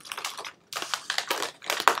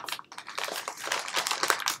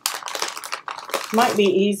 Might be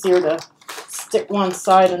easier to stick one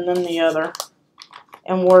side and then the other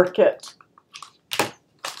and work it. There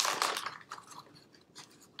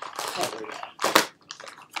we go.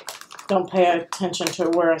 Don't pay attention to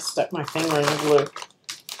where I stuck my finger in the glue.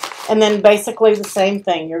 And then basically the same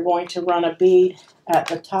thing. You're going to run a bead at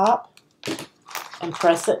the top and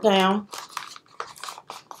press it down.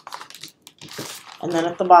 And then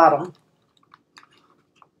at the bottom.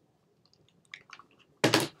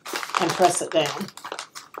 And press it down.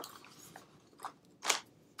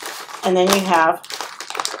 And then you have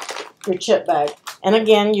your chip bag. And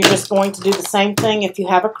again, you're just going to do the same thing if you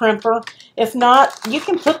have a crimper. If not, you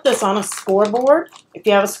can put this on a scoreboard, if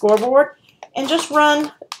you have a scoreboard, and just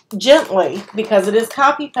run gently, because it is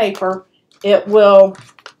copy paper. It will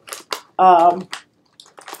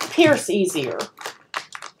pierce easier.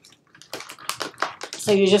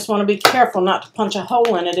 So you just want to be careful not to punch a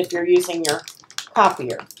hole in it if you're using your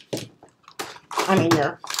copier. I mean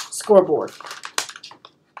your scoreboard.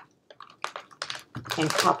 And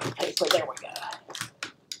copy paper. There we go.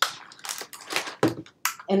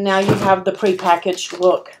 And now you have the prepackaged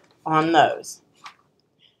look on those.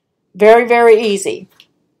 Very, very easy.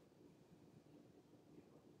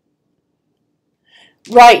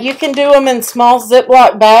 Right, you can do them in small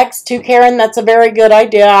Ziploc bags too, Karen. That's a very good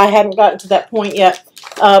idea. I hadn't gotten to that point yet.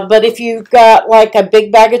 But if you've got like a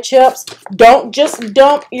big bag of chips, don't just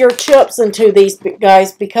dump your chips into these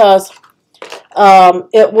guys, because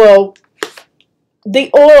it will, the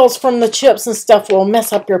oils from the chips and stuff will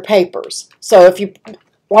mess up your papers. So if you,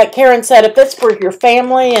 like Karen said, if it's for your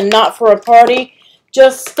family and not for a party,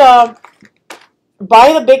 just buy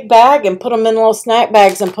the big bag and put them in little snack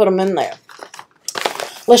bags and put them in there.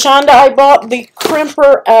 LaShonda, I bought the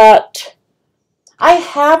crimper at, I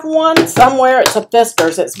have one somewhere. It's a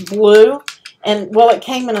Fiskars. It's blue. And, well, it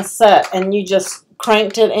came in a set, and you just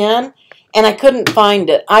cranked it in, and I couldn't find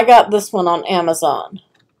it. I got this one on Amazon.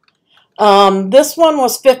 This one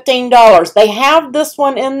was $15. They have this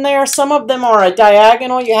one in there. Some of them are a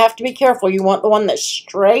diagonal. You have to be careful. You want the one that's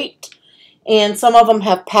straight, and some of them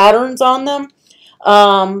have patterns on them.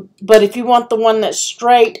 But if you want the one that's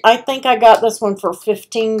straight, I think I got this one for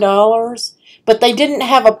 $15. But they didn't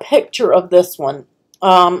have a picture of this one.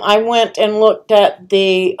 I went and looked at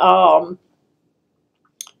the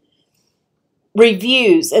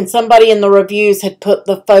reviews, and somebody in the reviews had put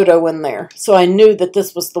the photo in there. So I knew that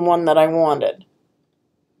this was the one that I wanted.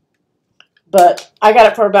 But I got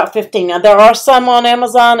it for about $15. Now, there are some on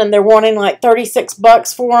Amazon, and they're wanting like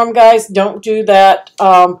 $36 for them, guys. Don't do that.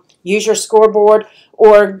 Use your scoreboard,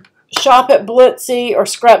 or shop at Blitsy or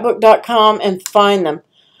scrapbook.com and find them.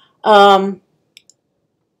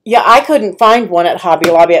 Yeah, I couldn't find one at Hobby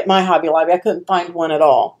Lobby, at my Hobby Lobby. I couldn't find one at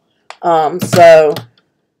all.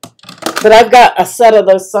 But I've got a set of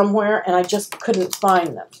those somewhere, and I just couldn't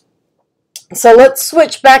find them. So let's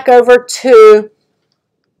switch back over to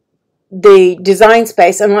the design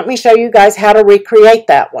space, and let me show you guys how to recreate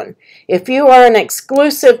that one. If you are an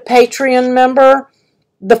exclusive Patreon member,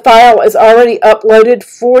 the file is already uploaded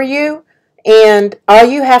for you, and all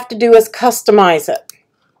you have to do is customize it.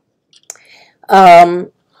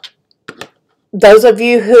 Those of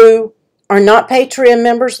you who are not Patreon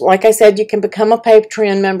members, like I said, you can become a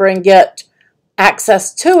Patreon member and get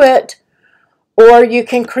access to it, or you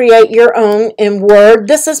can create your own in Word.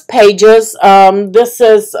 This is Pages. This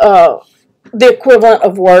is the equivalent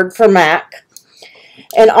of Word for Mac.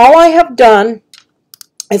 And all I have done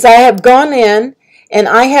is I have gone in and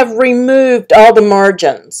I have removed all the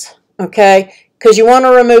margins, okay? Because you want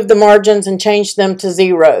to remove the margins and change them to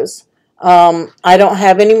zeros. I don't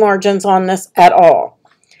have any margins on this at all.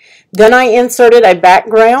 Then I inserted a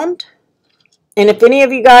background. And if any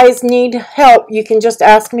of you guys need help, you can just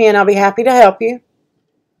ask me and I'll be happy to help you.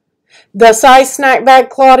 The size snack bag,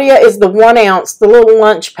 Claudia, is the 1 ounce, the little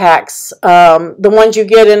lunch packs. The ones you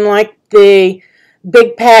get in like the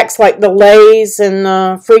big packs like the Lay's and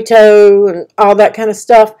Frito and all that kind of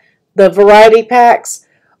stuff. The variety packs.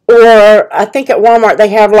 Or I think at Walmart they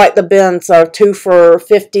have like the bins, 2 for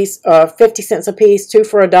 50 cents a piece, 2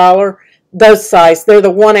 for $1. Those size, they're the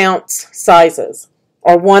 1 ounce sizes.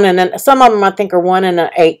 Or some of them I think are 1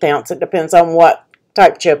 1/8 ounce. It depends on what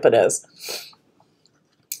type chip it is.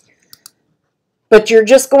 But you're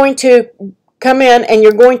just going to come in and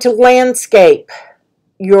you're going to landscape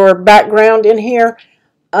your background in here,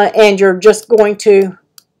 and you're just going to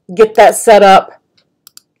get that set up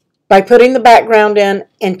by putting the background in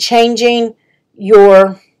and changing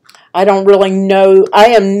your, I don't really know, I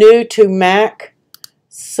am new to Mac,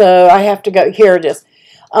 so I have to go, here it is.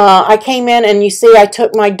 I came in and you see I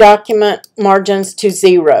took my document margins to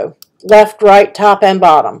 0. Left, right, top, and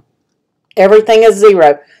bottom. Everything is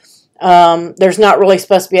 0. There's not really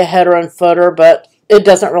supposed to be a header and footer, but it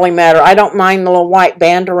doesn't really matter. I don't mind the little white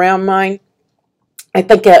band around mine. I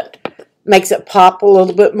think it makes it pop a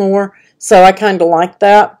little bit more, so I kind of like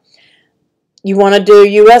that. You want to do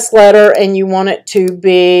US letter and you want it to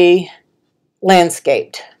be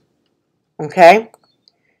landscaped. Okay?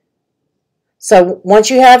 So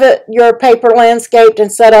once you have your paper landscaped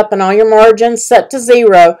and set up and all your margins set to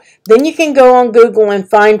 0, then you can go on Google and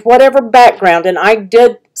find whatever background. And I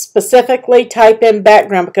did specifically type in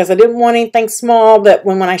background because I didn't want anything small that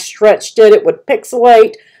when I stretched it, it would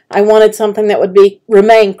pixelate. I wanted something that would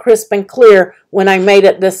remain crisp and clear when I made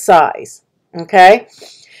it this size. Okay?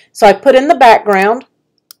 So I put in the background,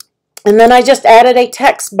 and then I just added a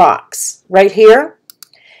text box right here.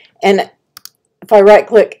 And if I right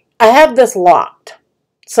click, I have this locked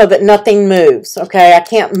so that nothing moves, okay? I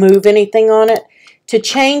can't move anything on it. To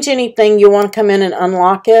change anything, you want to come in and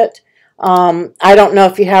unlock it. I don't know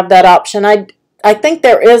if you have that option. I think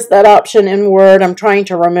there is that option in Word. I'm trying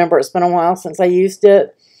to remember. It's been a while since I used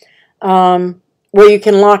it. Where you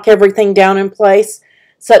can lock everything down in place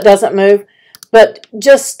so it doesn't move. But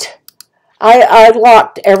just, I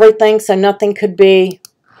locked everything so nothing could be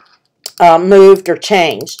moved or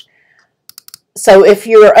changed. So if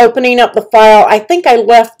you're opening up the file, I think I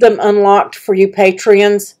left them unlocked for you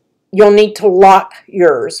Patreons. You'll need to lock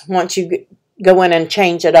yours once you go in and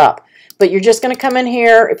change it up. But you're just going to come in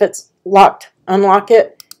here, if it's locked, unlock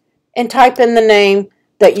it, and type in the name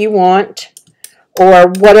that you want, or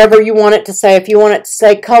whatever you want it to say. If you want it to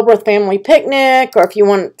say Culbreth Family Picnic, or if you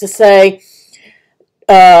want it to say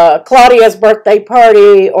Claudia's birthday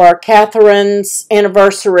party, or Catherine's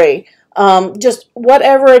anniversary, just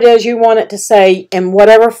whatever it is you want it to say in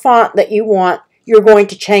whatever font that you want, you're going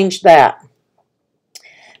to change that.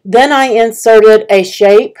 Then I inserted a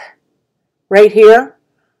shape right here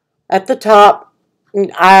at the top.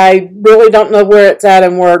 I really don't know where it's at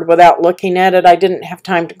in Word without looking at it. I didn't have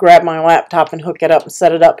time to grab my laptop and hook it up and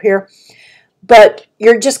set it up here. But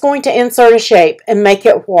you're just going to insert a shape and make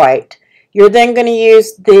it white. You're then going to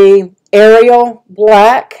use the Arial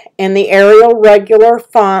Black and the Arial Regular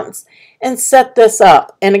fonts and set this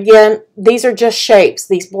up. And again, these are just shapes.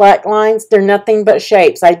 These black lines, they're nothing but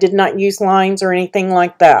shapes. I did not use lines or anything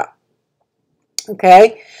like that.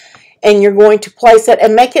 Okay? And you're going to place it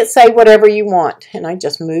and make it say whatever you want. And I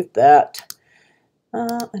just moved that.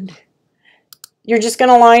 You're just going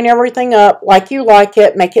to line everything up like you like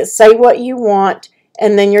it. Make it say what you want.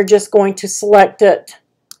 And then you're just going to select it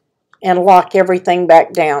and lock everything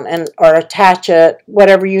back down, or attach it,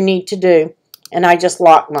 whatever you need to do. And I just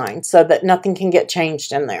lock mine so that nothing can get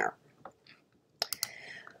changed in there.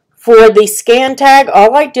 For the scan tag,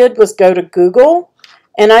 all I did was go to Google,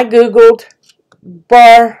 and I Googled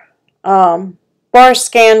bar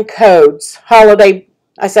scan codes. Holiday,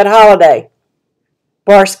 I said holiday,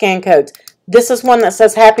 bar scan codes. This is one that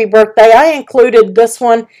says happy birthday. I included this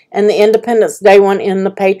one and the Independence Day one in the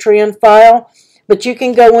Patreon file. But you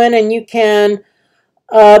can go in and you can,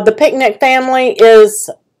 the picnic family is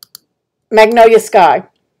Magnolia Sky.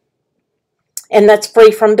 And that's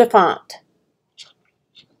free from DeFont.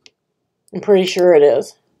 I'm pretty sure it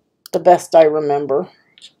is. The best I remember.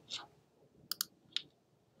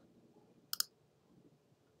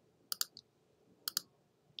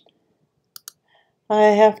 I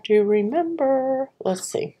have to remember. Let's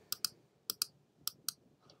see.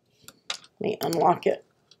 Let me unlock it.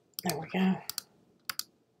 There we go.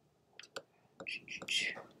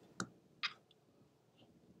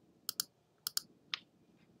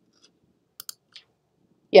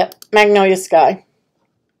 Yep, Magnolia Sky.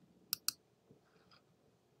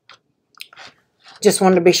 Just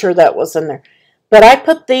wanted to be sure that was in there. But I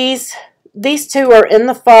put these two are in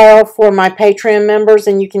the file for my Patreon members,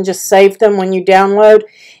 and you can just save them when you download.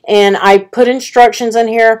 And I put instructions in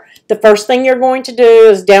here. The first thing you're going to do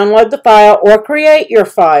is download the file or create your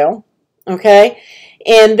file, okay?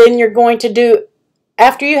 And then you're going to do,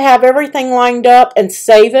 after you have everything lined up, and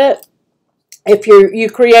save it. If you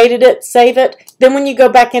created it, save it. Then when you go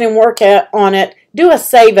back in and work on it, do a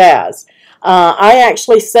save as. I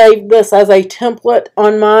actually saved this as a template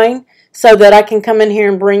on mine so that I can come in here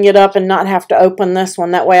and bring it up and not have to open this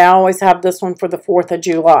one. That way I always have this one for the 4th of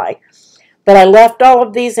July. But I left all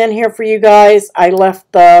of these in here for you guys. I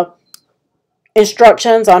left the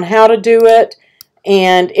instructions on how to do it.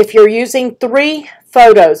 And if you're using 3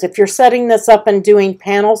 photos, if you're setting this up and doing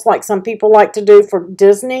panels like some people like to do for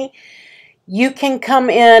Disney, you can come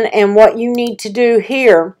in, and what you need to do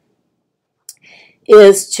here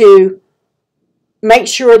is to make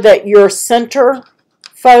sure that your center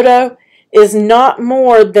photo is not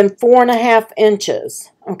more than 4.5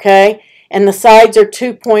 inches, okay? And the sides are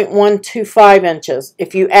 2.125 inches.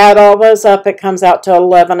 If you add all those up, it comes out to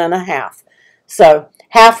 11.5. So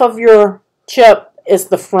half of your chip is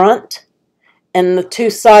the front, and the 2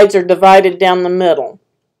 sides are divided down the middle.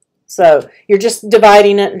 So you're just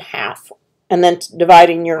dividing it in half, and then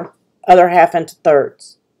dividing your other half into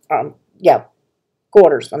thirds.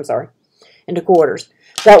 Quarters, I'm sorry. Into quarters.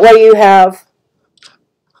 That way you have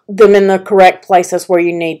them in the correct places where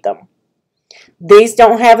you need them. These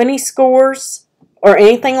don't have any scores or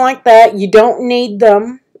anything like that. You don't need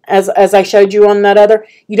them. As I showed you on that other,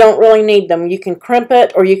 you don't really need them. You can crimp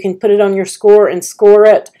it, or you can put it on your score and score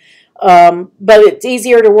it. But it's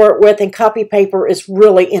easier to work with, and copy paper is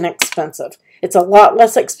really inexpensive. It's a lot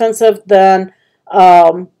less expensive than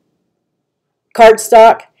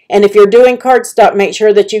cardstock. And if you're doing cardstock, make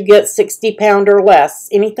sure that you get 60-pound or less.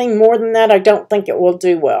 Anything more than that, I don't think it will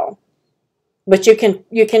do well. But you can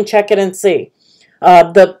check it and see.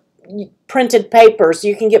 The printed papers,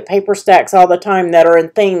 you can get paper stacks all the time that are in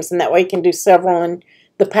themes, and that way you can do several, and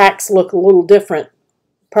the packs look a little different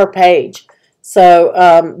per page.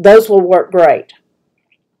 So those will work great.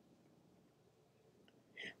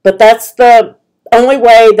 But that's the only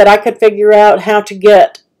way that I could figure out how to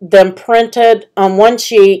get them printed on one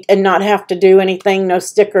sheet and not have to do anything, no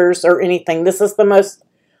stickers or anything. This is the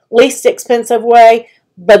least expensive way,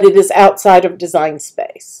 but it is outside of Design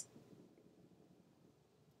Space.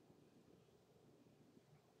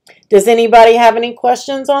 Does anybody have any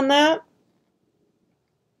questions on that?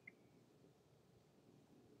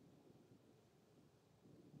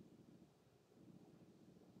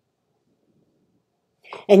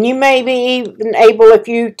 And you may be even able, if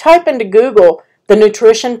you type into Google the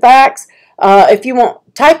nutrition facts, if you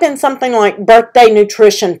want, type in something like birthday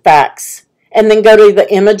nutrition facts, and then go to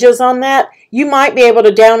the images on that. You might be able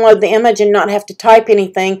to download the image and not have to type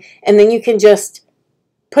anything, and then you can just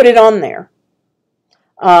put it on there.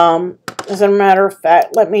 As a matter of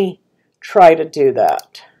fact, let me try to do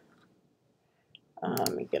that.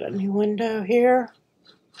 Let me get a new window here.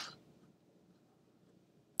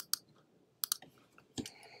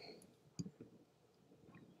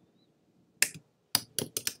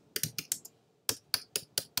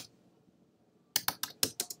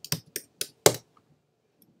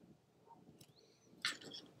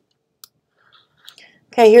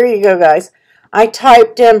 Okay, here you go, guys. I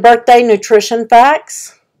typed in birthday nutrition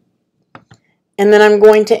facts, and then I'm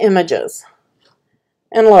going to images.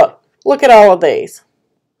 And look at all of these.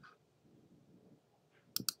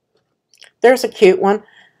 There's a cute one.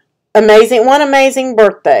 One amazing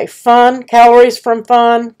birthday. Fun, calories from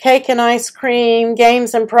fun, cake and ice cream,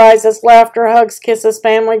 games and prizes, laughter, hugs, kisses,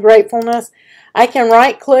 family, gratefulness. I can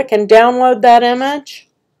right-click and download that image.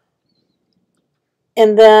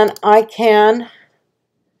 And then I can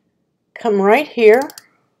come right here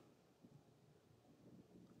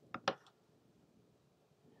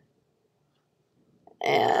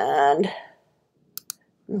and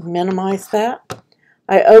minimize that.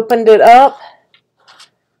 I opened it up.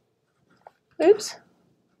 Oops.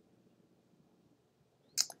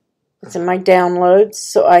 It's in my downloads,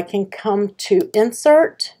 so I can come to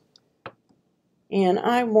insert, and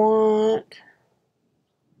I want,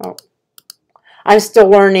 I'm still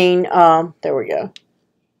learning, there we go.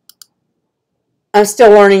 I'm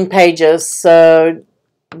still learning Pages, so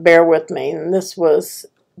Bear with me. And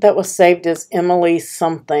that was saved as Emily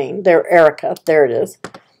something. There, Erica. There it is.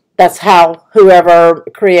 That's how whoever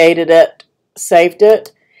created it saved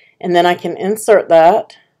it. And then I can insert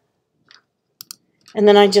that. And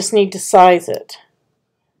then I just need to size it.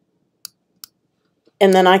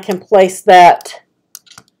 And then I can place that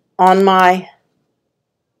on my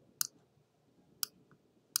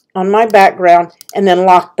background and then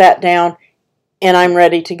lock that down, and I'm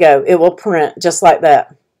ready to go. It will print just like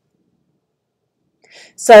that.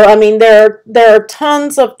 So, I mean, there are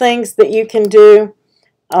tons of things that you can do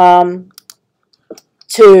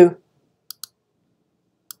to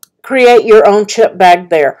create your own chip bag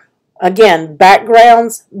there. Again,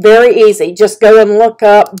 backgrounds, very easy. Just go and look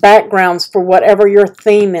up backgrounds for whatever your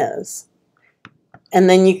theme is. And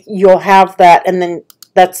then you'll have that, and then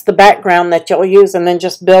that's the background that you'll use, and then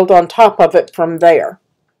just build on top of it from there.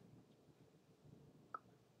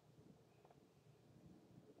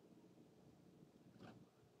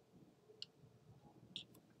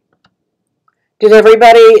 Did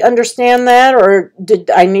everybody understand that, or did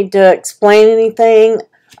I need to explain anything?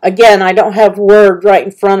 Again, I don't have Word right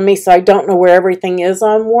in front of me, so I don't know where everything is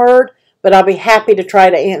on Word, but I'll be happy to try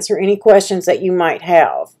to answer any questions that you might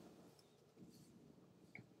have.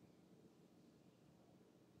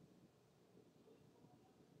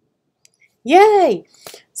 Yay!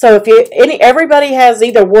 So if everybody has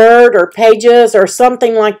either Word or Pages or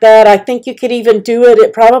something like that, I think you could even do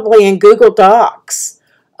it probably in Google Docs.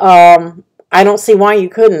 I don't see why you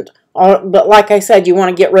couldn't. But like I said, you want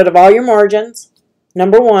to get rid of all your margins,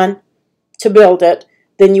 number one, to build it.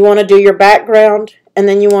 Then you want to do your background, and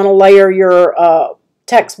then you want to layer your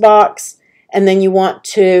text box, and then you want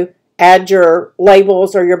to add your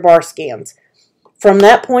labels or your bar scans. From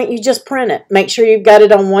that point, you just print it. Make sure you've got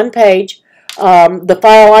it on one page. The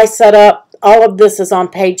file I set up, all of this is on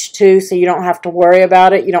page 2, so you don't have to worry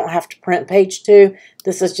about it. You don't have to print page 2.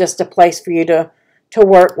 This is just a place for you to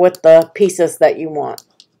work with the pieces that you want.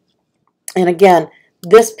 And again,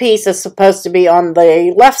 this piece is supposed to be on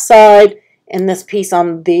the left side, and this piece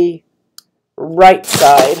on the right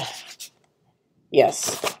side.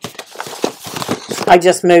 Yes. I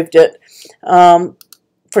just moved it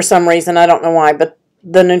for some reason. I don't know why, but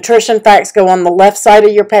the nutrition facts go on the left side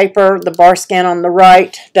of your paper, the bar scan on the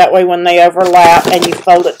right. That way when they overlap and you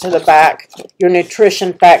fold it to the back, your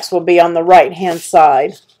nutrition facts will be on the right-hand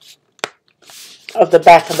side of the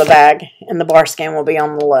back of the bag, and the bar scan will be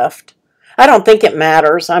on the left. I don't think it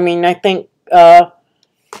matters. I mean, I think, yeah,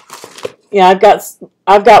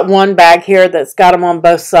 I've got one bag here that's got them on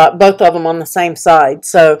both sides, both of them on the same side.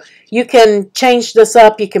 So you can change this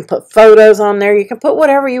up. You can put photos on there. You can put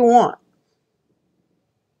whatever you want.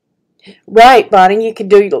 Right, Bonnie, you could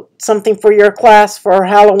do something for your class for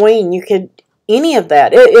Halloween. You could, any of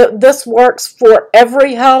that. This works for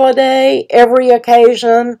every holiday, every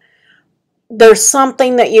occasion. There's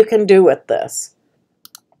something that you can do with this.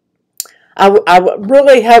 I would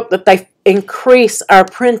really hope that they increase our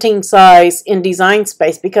printing size in Design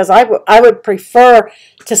Space, because I would prefer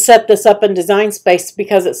to set this up in Design Space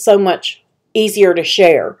because it's so much easier to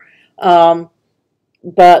share.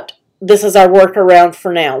 But this is our workaround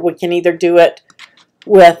for now. We can either do it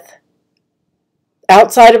with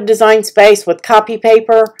outside of Design Space with copy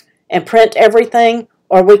paper and print everything,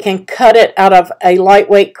 or we can cut it out of a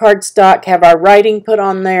lightweight cardstock, have our writing put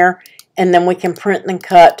on there, and then we can print and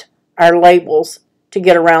cut our labels to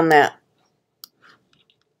get around that.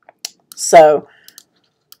 So,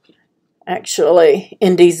 actually,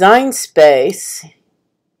 in Design Space,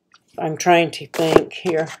 I'm trying to think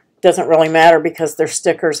here. Doesn't really matter because they're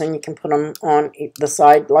stickers and you can put them on the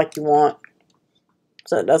side like you want.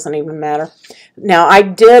 So it doesn't even matter. Now,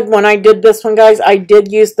 when I did this one, guys, I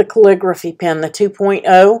did use the calligraphy pen, the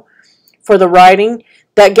 2.0, for the writing.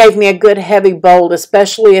 That gave me a good heavy bold,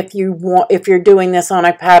 especially if you're doing this on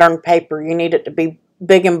a pattern paper. You need it to be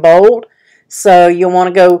big and bold. So you'll want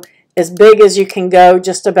to go as big as you can go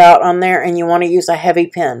just about on there, and you want to use a heavy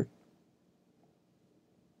pen.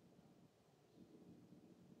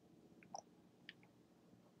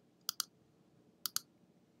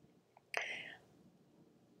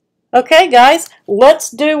 Okay, guys, let's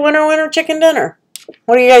do Winter Winter Chicken Dinner.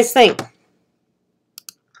 What do you guys think?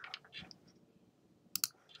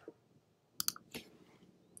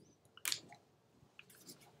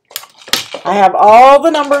 I have all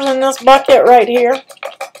the numbers in this bucket right here.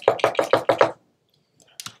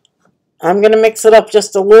 I'm going to mix it up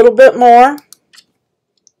just a little bit more.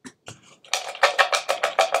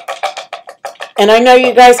 And I know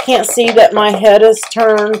you guys can't see that my head is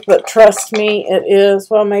turned, but trust me, it is.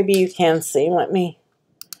 Well, maybe you can see.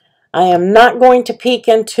 I am not going to peek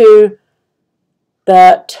into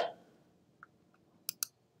that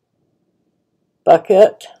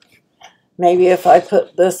bucket. Maybe if I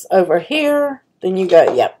put this over here, then you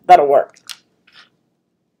go, yep, that'll work.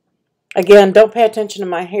 Again, don't pay attention to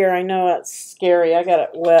my hair. I know it's scary. I got it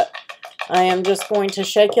wet. I am just going to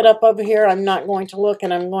shake it up over here. I'm not going to look,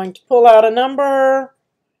 and I'm going to pull out a number.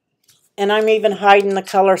 And I'm even hiding the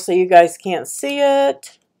color so you guys can't see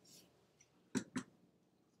it.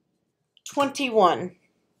 21.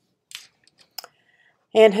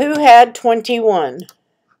 And who had 21?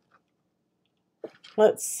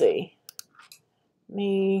 Let's see.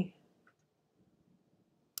 Me.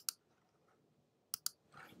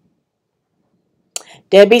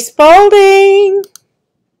 Debbie Spalding.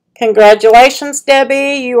 Congratulations,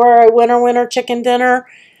 Debbie. You are a winner chicken dinner.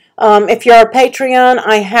 If you're a Patreon,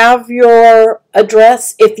 I have your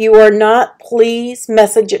address. If you are not, please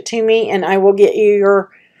message it to me, and I will get you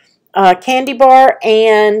your candy bar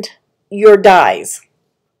and your dies.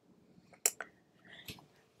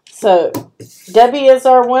 So, Debbie is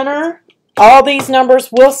our winner. All these numbers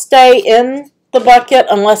will stay in the bucket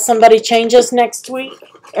unless somebody changes next week.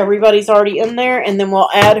 Everybody's already in there, and then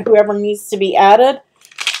we'll add whoever needs to be added.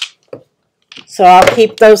 So I'll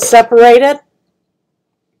keep those separated.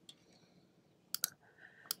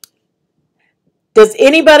 Does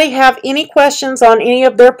anybody have any questions on any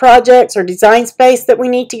of their projects or design space that we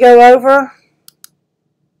need to go over?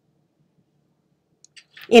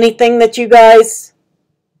 Anything that you guys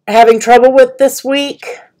are having trouble with this week?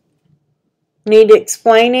 Need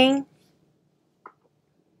explaining?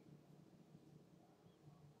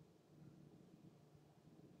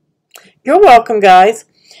 You're welcome, guys.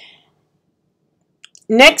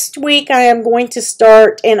 Next week I am going to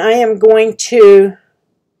start, and I am going to...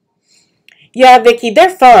 Yeah, Vicki, they're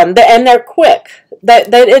fun, and they're quick.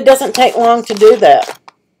 It doesn't take long to do that.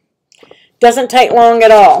 Doesn't take long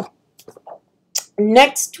at all.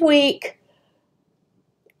 Next week,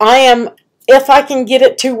 if I can get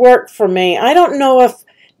it to work for me, I don't know if...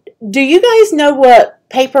 Do you guys know what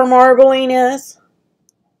paper marbling is?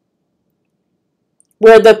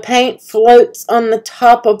 Where the paint floats on the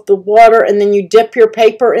top of the water, and then you dip your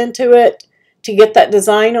paper into it to get that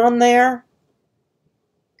design on there.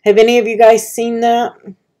 Have any of you guys seen that?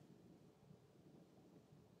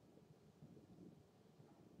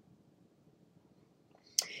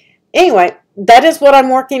 Anyway, that is what I'm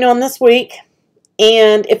working on this week.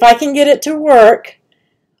 And if I can get it to work,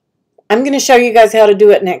 I'm going to show you guys how to do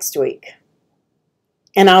it next week.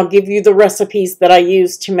 And I'll give you the recipes that I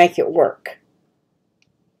use to make it work.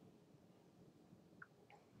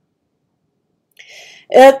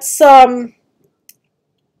 It's, I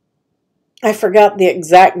forgot the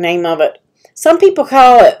exact name of it. Some people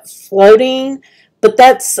call it floating, but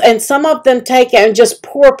and some of them take it and just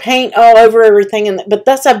pour paint all over everything, but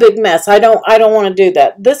that's a big mess. I don't want to do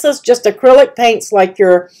that. This is just acrylic paints like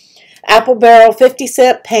your Apple Barrel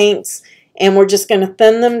 50-cent paints, and we're just going to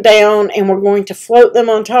thin them down, and we're going to float them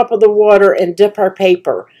on top of the water and dip our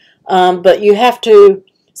paper. But you have to,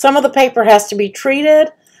 some of the paper has to be treated.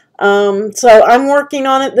 So I'm working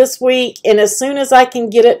on it this week, and as soon as I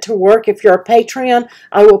can get it to work, if you're a Patreon,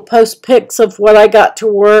 I will post pics of what I got to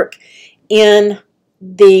work in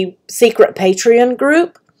the secret Patreon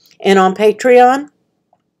group and on Patreon.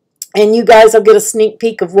 And you guys will get a sneak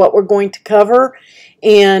peek of what we're going to cover,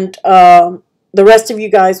 and the rest of you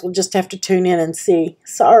guys will just have to tune in and see.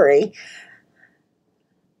 Sorry.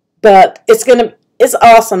 But it's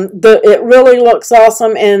awesome. It really looks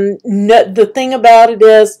awesome, and the thing about it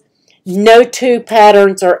is no two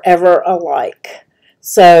patterns are ever alike.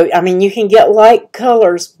 So, I mean, you can get like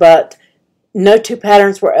colors, but no two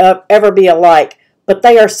patterns will ever be alike. But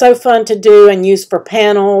they are so fun to do and use for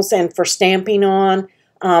panels and for stamping on.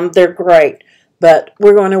 They're great. But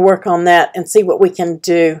we're going to work on that and see what we can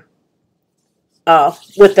do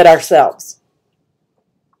with it ourselves.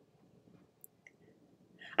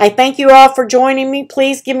 I thank you all for joining me.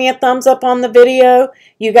 Please give me a thumbs up on the video.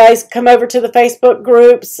 You guys come over to the Facebook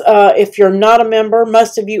groups. If you're not a member,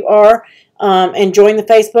 most of you are, and join the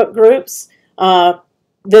Facebook groups.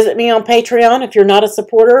 Visit me on Patreon. If you're not a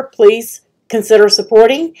supporter, please consider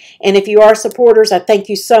supporting. And if you are supporters, I thank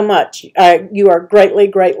you so much. You are greatly,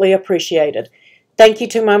 greatly appreciated. Thank you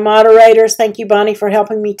to my moderators. Thank you, Bonnie, for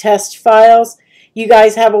helping me test files. You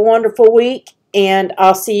guys have a wonderful week, and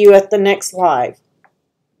I'll see you at the next live.